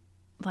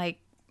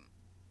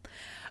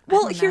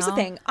 here's the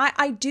thing.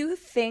 I do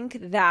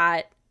think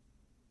that,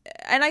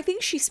 and I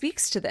think she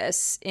speaks to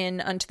this in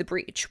Unto the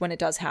Breach when it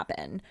does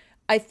happen.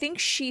 I think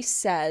she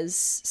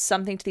says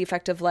something to the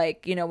effect of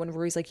when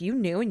Rory's you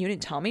knew and you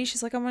didn't tell me.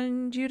 She's I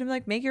want you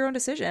to make your own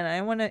decision. I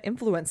want to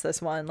influence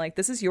this one.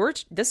 This is your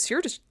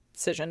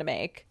decision to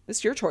make. This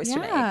is your choice to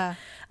make. Why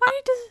are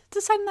you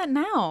deciding that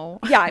now?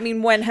 Yeah, I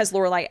mean, when has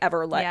Lorelai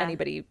ever let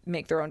anybody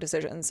make their own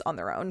decisions on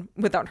their own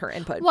without her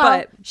input? Well,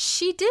 but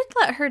she did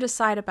let her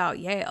decide about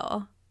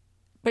Yale,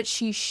 but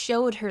she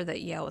showed her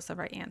that Yale was the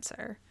right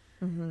answer.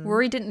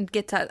 Rory didn't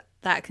get to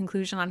that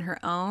conclusion on her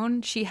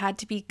own. She had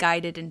to be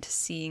guided into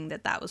seeing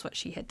that that was what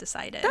she had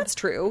decided. That's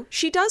true.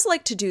 She does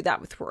like to do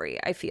that with Rory,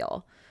 I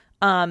feel.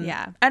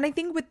 Yeah. And I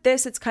think with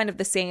this, it's kind of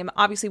the same.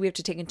 Obviously, we have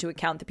to take into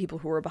account the people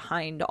who were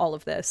behind all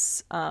of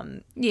this.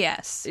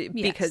 Yes.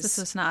 Because this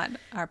was not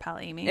our pal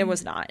Amy. It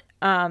was not.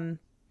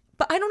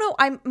 But I don't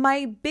know.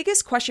 My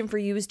biggest question for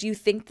you is, do you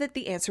think that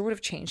the answer would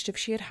have changed if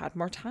she had had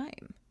more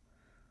time?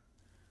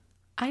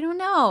 I don't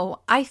know.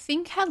 I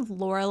think had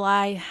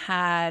Lorelai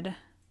had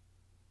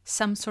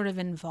some sort of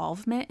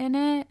involvement in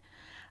it,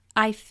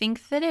 I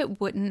think that it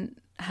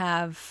wouldn't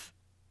have...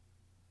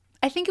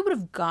 I think it would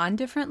have gone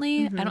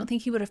differently. I don't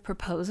think he would have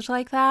proposed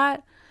like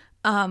that.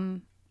 I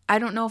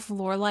don't know if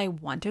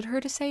Lorelai wanted her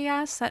to say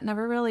yes. That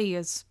never really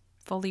is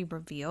fully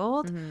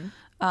revealed.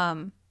 I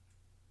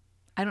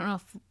don't know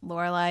if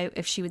Lorelai,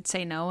 if she would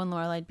say no and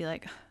Lorelai'd be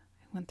like, I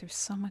went through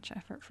so much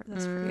effort for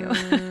this for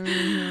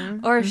you.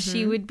 Or if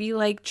she would be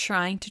like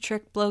trying to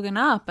trick Logan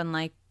up and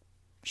like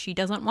she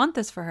doesn't want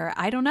this for her.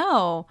 I don't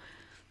know.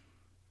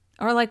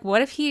 Or like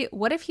what if he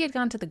had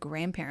gone to the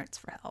grandparents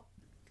for help?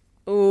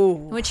 Ooh.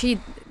 Which he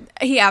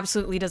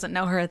absolutely doesn't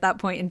know her at that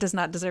point and does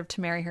not deserve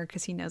to marry her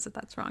because he knows that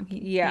that's wrong. He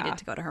needed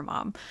to go to her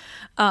mom.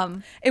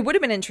 It would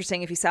have been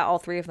interesting if he sat all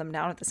three of them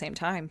down at the same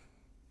time.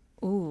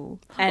 Ooh.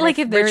 And like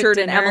if Richard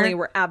and Emily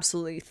were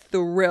absolutely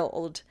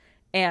thrilled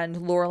and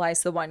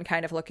Lorelai's the one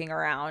kind of looking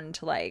around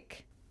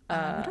like...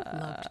 I would have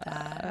loved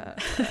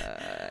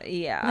that.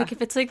 Yeah. Like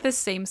if it's like the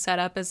same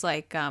setup as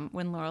like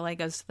when Lorelai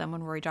goes to them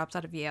when Rory drops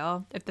out of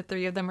Yale. If the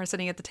three of them are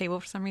sitting at the table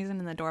for some reason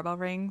and the doorbell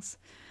rings.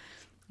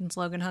 It's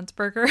Logan Hunt's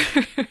burger.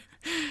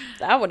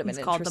 That would have been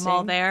interesting. Called them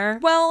all there.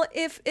 Well,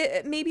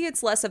 maybe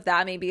it's less of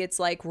that. Maybe it's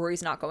like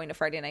Rory's not going to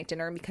Friday night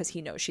dinner because he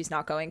knows she's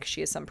not going because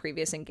she has some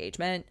previous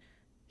engagement.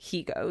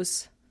 He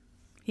goes.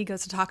 He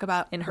goes to talk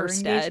about in her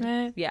stead.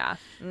 Engagement. Yeah.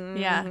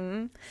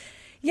 Mm-hmm.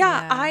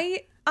 Yeah.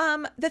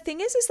 The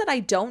thing is that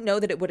I don't know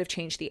that it would have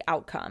changed the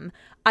outcome.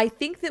 I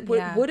think that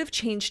what would have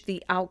changed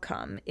the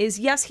outcome is,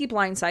 yes, he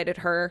blindsided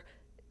her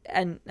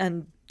and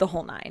the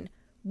whole nine.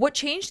 What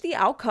changed the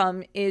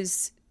outcome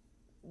is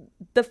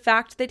the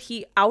fact that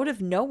he out of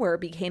nowhere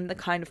became the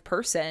kind of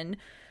person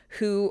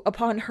who,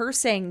 upon her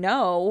saying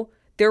no,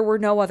 there were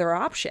no other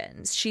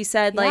options. She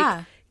said,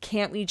 like,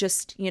 can't we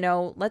just,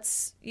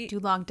 let's do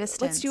long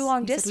distance. Let's do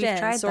long distance. We've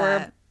tried or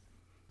that.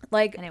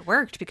 Like, and it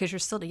worked because you're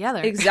still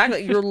together.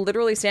 Exactly. You're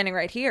literally standing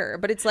right here.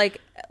 But it's like,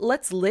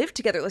 let's live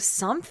together with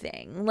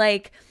something.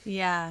 Like,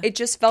 it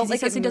just felt like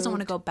he says he doesn't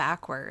want to go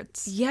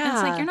backwards. Yeah. And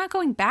it's like, you're not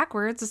going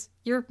backwards.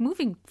 You're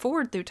moving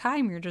forward through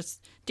time. You're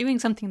just doing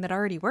something that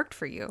already worked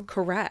for you.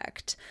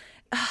 Correct.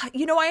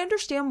 I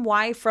understand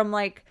why, from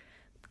like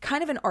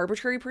kind of an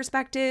arbitrary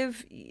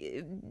perspective,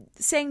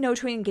 saying no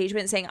to an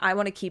engagement, saying I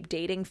want to keep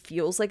dating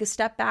feels like a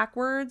step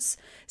backwards.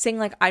 Saying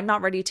like I'm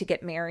not ready to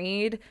get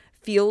married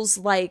feels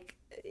like,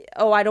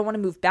 oh, I don't want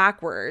to move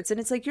backwards. And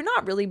it's like, you're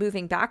not really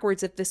moving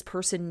backwards if this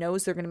person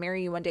knows they're going to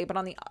marry you one day. But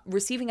on the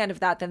receiving end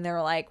of that, then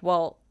they're like,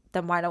 well,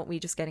 then why don't we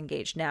just get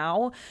engaged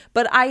now?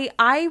 But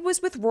I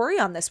was with Rory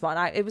on this one.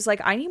 It was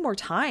like, I need more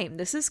time.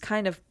 This is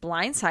kind of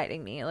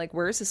blindsiding me. Like,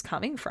 where is this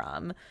coming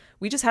from?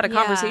 We just had a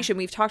conversation.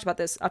 We've talked about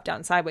this up,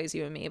 down, sideways,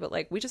 you and me. But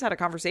like, we just had a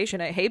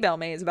conversation at Hey Bell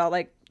Maze about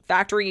like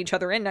factoring each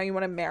other in. Now you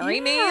want to marry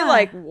me?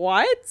 Like,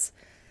 what?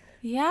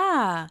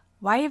 Yeah.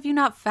 Why have you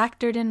not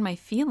factored in my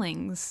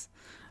feelings?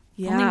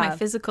 Yeah. Only my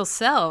physical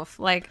self.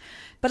 Like,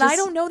 but I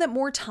don't know that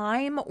more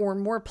time or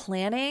more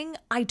planning,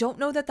 I don't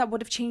know that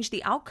would have changed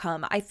the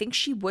outcome. I think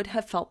she would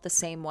have felt the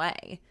same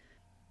way.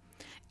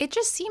 It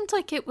just seemed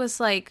like it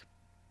was like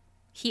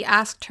he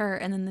asked her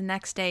and then the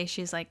next day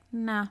she's like,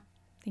 nah,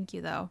 thank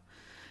you though.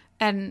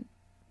 And,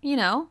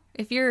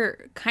 if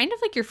you're kind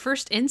of like your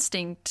first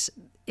instinct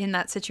in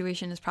that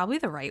situation is probably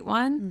the right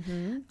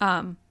one.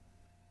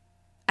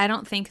 I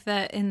don't think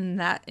that in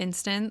that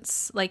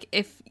instance, like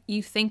if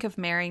you think of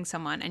marrying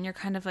someone and you're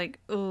kind of like,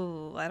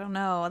 oh, I don't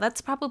know,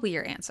 that's probably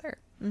your answer.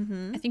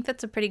 I think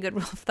that's a pretty good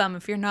rule of thumb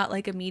if you're not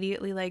like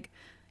immediately like,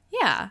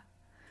 yeah.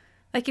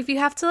 Like if you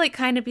have to like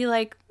kind of be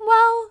like,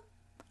 well,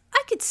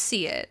 I could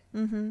see it.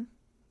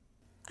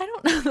 I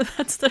don't know that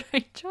that's the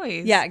right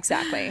choice. Yeah,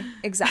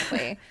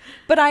 exactly.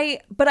 But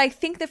I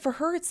think that for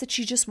her, it's that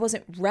she just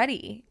wasn't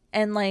ready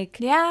and like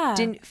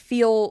didn't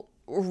feel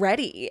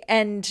ready.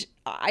 And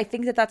I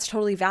think that that's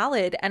totally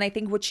valid. And I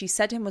think what she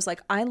said to him was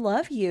like, I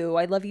love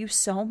you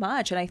so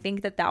much. And I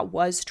think that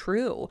was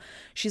true.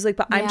 She's like,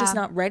 but I'm just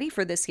not ready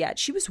for this yet.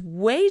 She was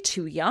way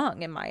too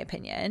young, in my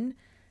opinion.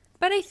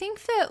 But I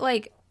think that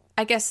like,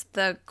 I guess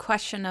the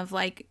question of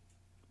like,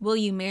 will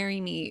you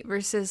marry me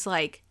versus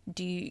like,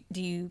 do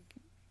you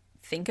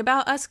think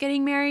about us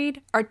getting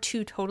married are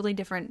two totally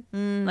different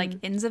like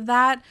ends of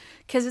that.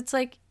 Because it's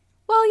like,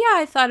 well,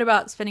 yeah, I thought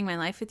about spending my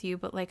life with you,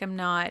 but like I'm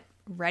not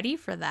ready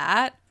for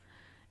that.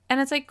 And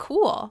it's like,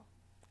 cool,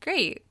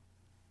 great.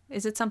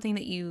 Is it something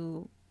that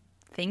you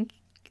think,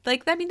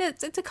 like, I mean,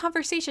 it's a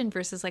conversation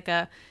versus like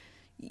a,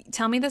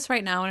 tell me this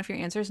right now, and if your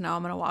answer is no,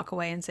 I'm going to walk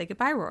away and say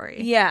goodbye,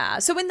 Rory. Yeah.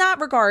 So in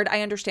that regard,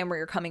 I understand where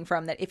you're coming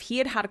from, that if he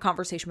had had a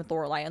conversation with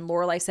Lorelai and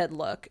Lorelai said,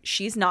 look,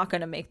 she's not going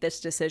to make this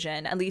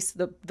decision, at least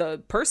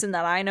the person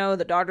that I know,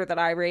 the daughter that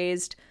I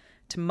raised,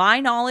 to my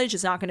knowledge,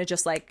 is not going to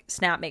just like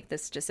snap make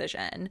this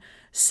decision.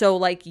 So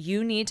like,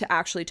 you need to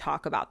actually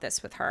talk about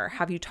this with her.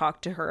 Have you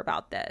talked to her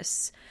about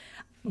this?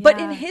 Yeah. But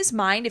in his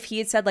mind, if he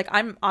had said like,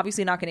 I'm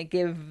obviously not going to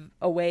give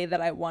away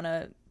that I want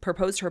to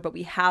propose to her, but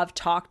we have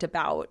talked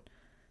about,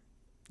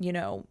 you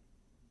know,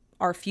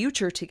 our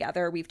future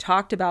together. We've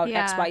talked about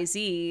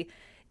XYZ.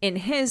 In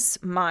his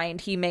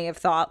mind, he may have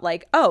thought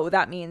like, oh,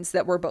 that means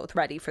that we're both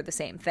ready for the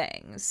same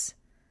things.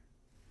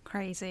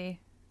 Crazy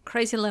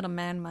little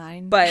man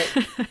mind. But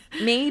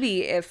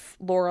maybe if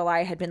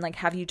Lorelai had been like,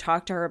 have you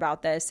talked to her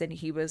about this? And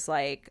he was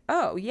like,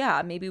 oh,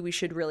 yeah, maybe we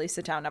should really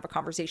sit down and have a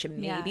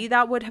conversation. Maybe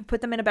that would have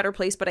put them in a better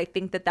place. But I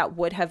think that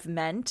would have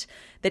meant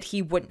that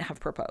he wouldn't have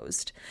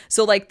proposed.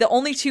 So like, the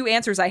only two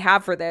answers I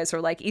have for this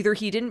are like, either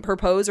he didn't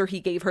propose or he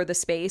gave her the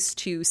space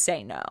to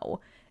say no.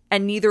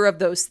 And neither of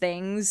those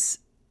things,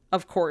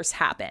 of course,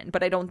 happened.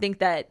 But I don't think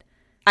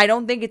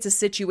it's a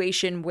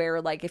situation where,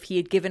 like, if he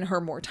had given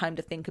her more time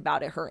to think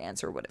about it, her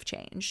answer would have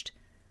changed.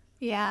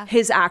 Yeah.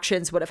 His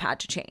actions would have had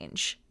to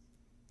change.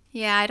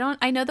 Yeah,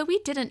 I know that we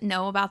didn't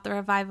know about the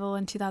revival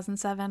in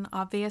 2007,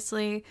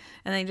 obviously,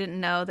 and they didn't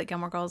know that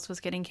Gilmore Girls was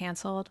getting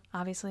canceled,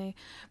 obviously.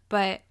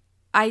 But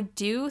I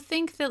do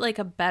think that, like,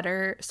 a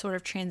better sort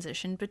of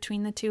transition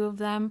between the two of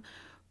them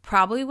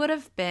probably would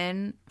have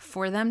been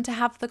for them to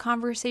have the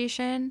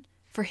conversation,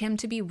 for him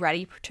to be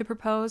ready to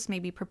propose,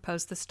 maybe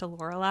propose this to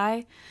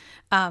Lorelai,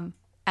 and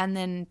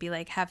then be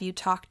like, have you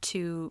talked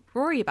to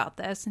Rory about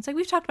this? And it's like,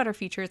 we've talked about our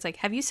future. It's like,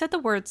 have you said the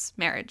words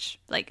marriage,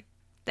 like,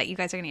 that you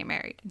guys are going to get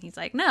married? And he's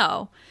like,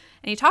 no.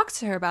 And he talks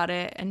to her about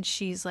it, and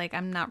she's like,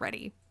 I'm not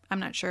ready. I'm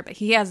not sure, but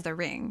he has the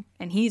ring,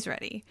 and he's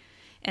ready.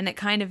 And it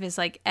kind of is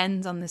like,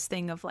 ends on this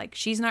thing of like,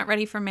 she's not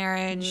ready for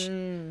marriage.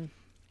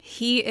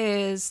 He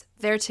is.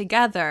 They're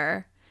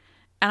together.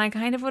 And I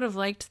kind of would have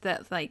liked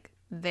that, like,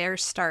 their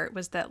start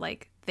was that,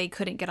 like, they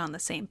couldn't get on the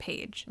same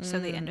page. So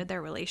they ended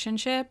their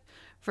relationship,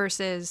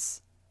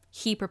 versus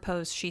he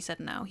proposed, she said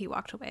no, he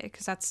walked away,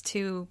 because that's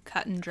too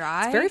cut and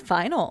dry. It's very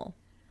final.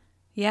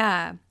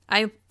 Yeah.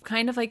 I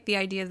kind of like the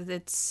idea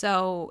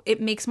that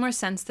it makes more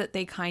sense that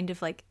they kind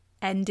of like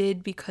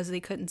ended because they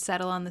couldn't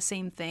settle on the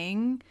same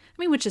thing.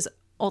 I mean, which is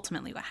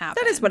ultimately what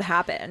happened. That is what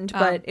happened,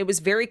 but it was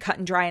very cut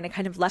and dry, and it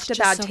kind of left a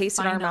bad taste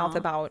in our mouth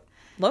about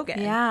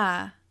Logan.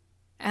 Yeah.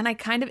 And it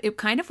kind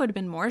of would have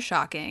been more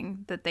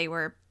shocking that they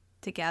were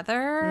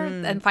together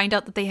and find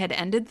out that they had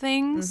ended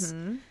things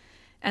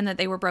and that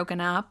they were broken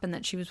up and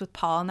that she was with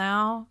Paul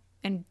now,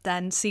 and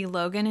then see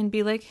Logan and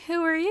be like,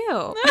 who are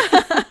you?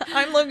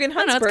 I'm Logan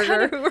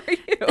Huntsberger. Who are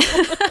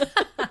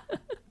you?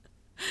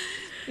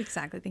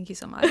 Exactly. Thank you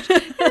so much.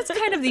 It's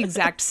kind of the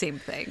exact same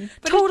thing.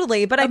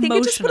 Totally. But I think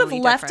it just would have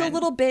left different. A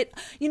little bit,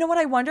 you know what?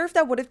 I wonder if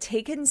that would have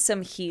taken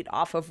some heat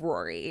off of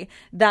Rory,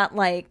 that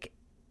like,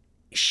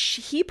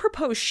 he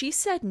proposed, she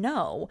said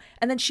no,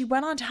 and then she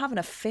went on to have an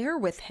affair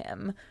with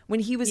him when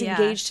he was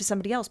engaged to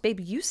somebody else.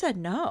 Baby, you said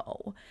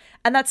no.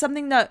 And that's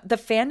something that the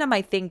fandom,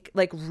 I think,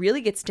 like,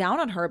 really gets down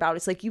on her about.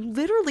 It's like, you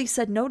literally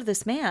said no to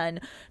this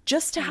man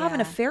just to have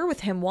an affair with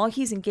him while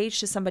he's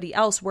engaged to somebody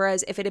else.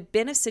 Whereas if it had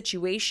been a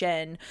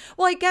situation,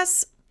 well, I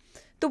guess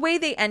the way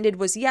they ended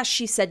was, yes,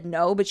 she said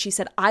no, but she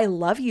said, I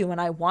love you and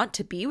I want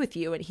to be with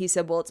you. And he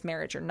said, well, it's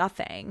marriage or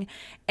nothing.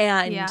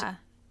 And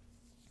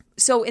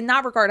so in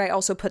that regard, I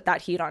also put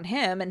that heat on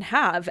him, and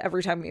have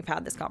every time we've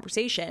had this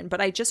conversation. But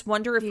I just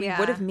wonder if we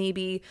would have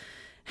maybe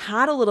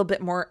had a little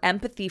bit more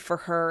empathy for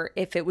her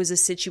if it was a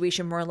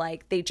situation where,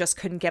 like, they just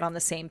couldn't get on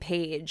the same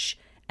page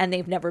and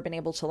they've never been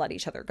able to let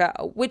each other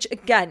go, which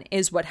again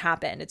is what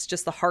happened. It's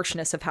just the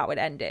harshness of how it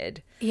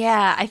ended.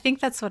 Yeah, I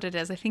think that's what it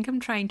is. I think I'm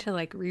trying to,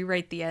 like,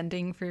 rewrite the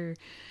ending for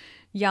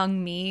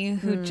young me,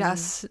 who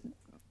just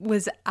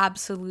was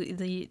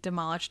absolutely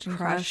demolished and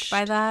crushed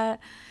by that.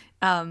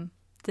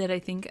 That I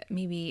think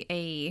maybe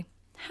a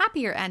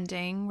happier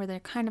ending where they're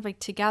kind of like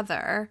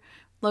together.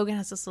 Logan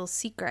has this little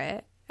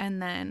secret,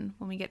 and then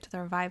when we get to the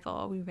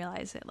revival, we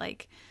realize that,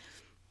 like,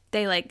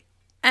 they like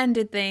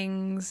ended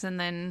things, and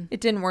then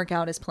it didn't work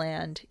out as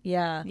planned.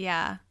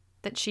 Yeah,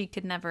 that she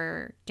could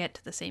never get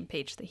to the same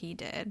page that he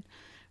did,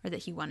 or that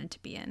he wanted to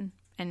be in.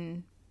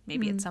 And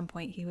maybe at some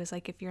point he was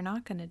like, if we're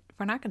not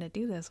gonna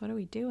do this, what are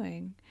we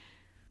doing?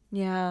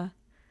 Yeah.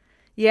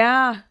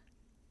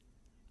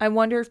 I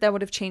wonder if that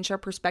would have changed our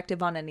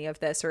perspective on any of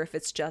this, or if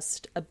it's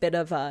just a bit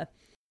of a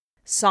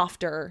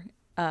softer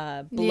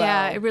blow.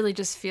 Yeah, it really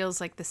just feels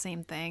like the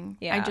same thing.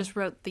 Yeah. I just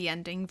wrote the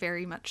ending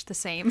very much the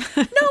same.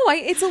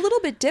 It's a little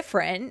bit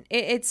different.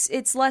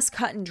 It's less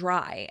cut and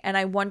dry. And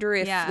I wonder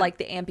if like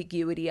the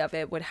ambiguity of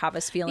it would have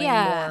us feeling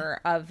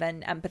more of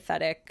an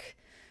empathetic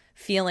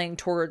feeling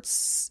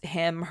towards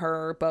him,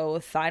 her,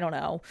 both. I don't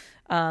know.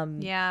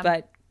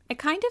 But it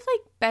kind of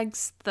like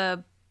begs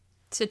the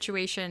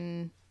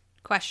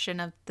question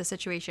of the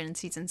situation in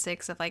season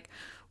 6 of like,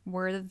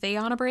 Were they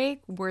on a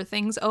break? Were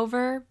things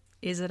over?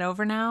 Is it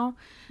over now?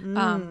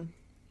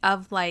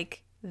 Of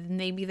like,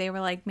 maybe they were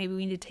like, maybe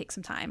we need to take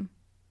some time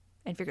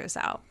and figure this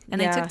out. And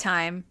they took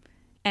time,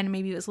 and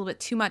maybe it was a little bit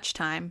too much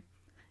time,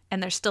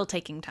 and they're still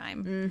taking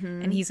time.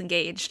 And he's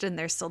engaged, and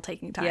they're still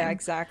taking time. Yeah,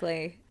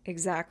 exactly.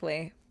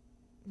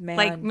 Man.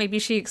 Like, maybe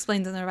she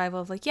explains in the revival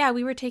of like, yeah,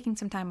 we were taking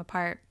some time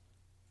apart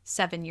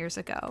 7 years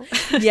ago.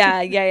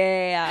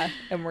 Yeah.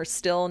 And we're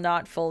still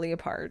not fully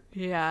apart.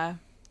 Yeah.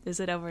 Is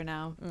it over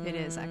now? It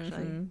is,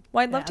 actually.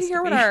 Well, I'd love to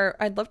hear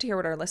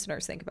what our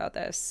listeners think about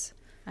this.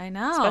 I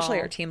know. Especially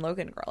our Team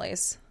Logan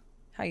girlies.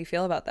 How you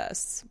feel about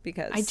this?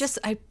 Because I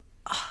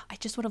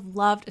just would have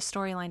loved a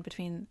storyline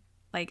between,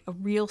 like, a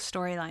real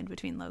storyline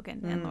between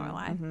Logan and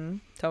Lorelai.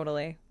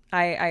 Totally.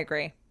 I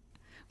agree.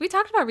 We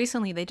talked about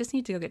recently, they just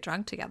need to go get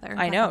drunk together.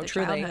 I know,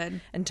 truly.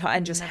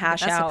 And just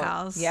hash out.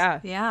 Pals.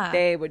 Yeah.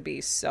 They would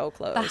be so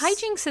close. The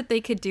hijinks that they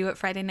could do at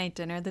Friday night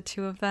dinner, the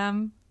two of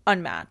them.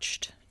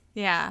 Unmatched.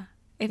 Yeah.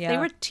 If they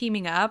were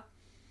teaming up,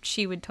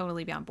 she would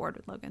totally be on board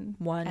with Logan.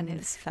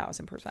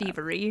 1,000%.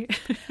 Thievery.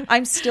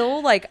 I'm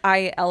still like,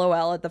 I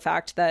LOL at the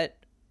fact that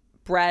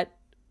Brett,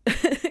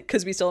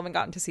 because we still haven't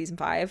gotten to season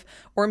 5,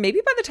 or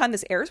maybe by the time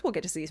this airs, we'll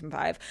get to season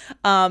 5.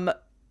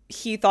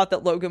 He thought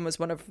that Logan was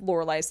one of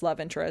Lorelai's love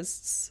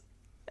interests.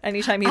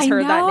 Anytime he's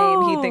heard that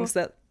name, he thinks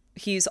that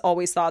he's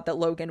always thought that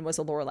Logan was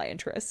a Lorelai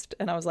interest.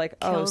 And I was like,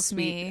 oh,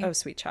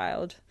 sweet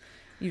child.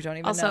 You don't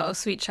even know. Also, oh,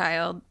 sweet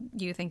child,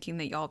 you thinking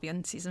that y'all be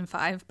in season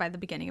 5 by the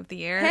beginning of the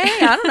year.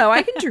 Hey, I don't know.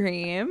 I can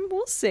dream.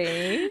 We'll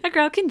see. A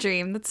girl can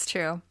dream. That's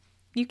true.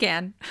 You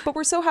can. But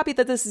we're so happy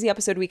that this is the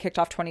episode we kicked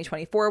off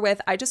 2024 with.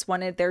 I just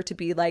wanted there to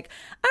be like,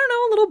 I don't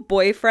know, a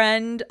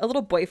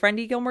little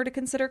boyfriendy Gilmore to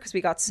consider, because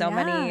we got so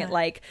many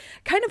like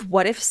kind of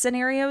what if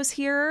scenarios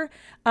here,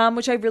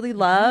 which I really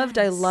loved.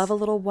 Yes. I love a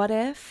little what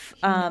if.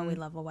 We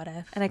love a what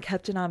if. And I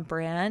kept it on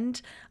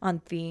brand, on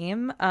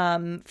theme,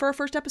 for our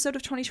first episode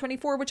of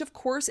 2024, which of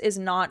course is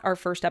not our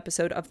first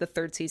episode of the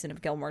 3rd season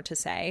of Gilmore to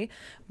Say.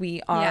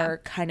 We are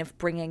kind of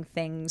bringing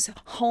things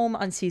home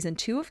on season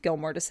 2 of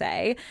Gilmore to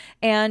Say,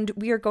 and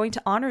we are going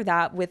to honor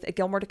that with a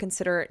Gilmore to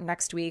Consider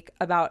next week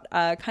about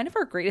kind of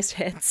our greatest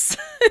hits,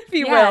 if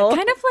you will.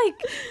 Kind of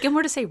like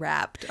Gilmore to Say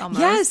Wrapped, almost.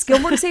 Yes,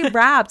 Gilmore to Say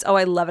Wrapped. Oh,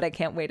 I love it. I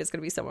can't wait. It's going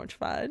to be so much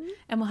fun.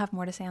 And we'll have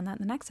more to say on that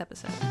in the next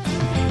episode.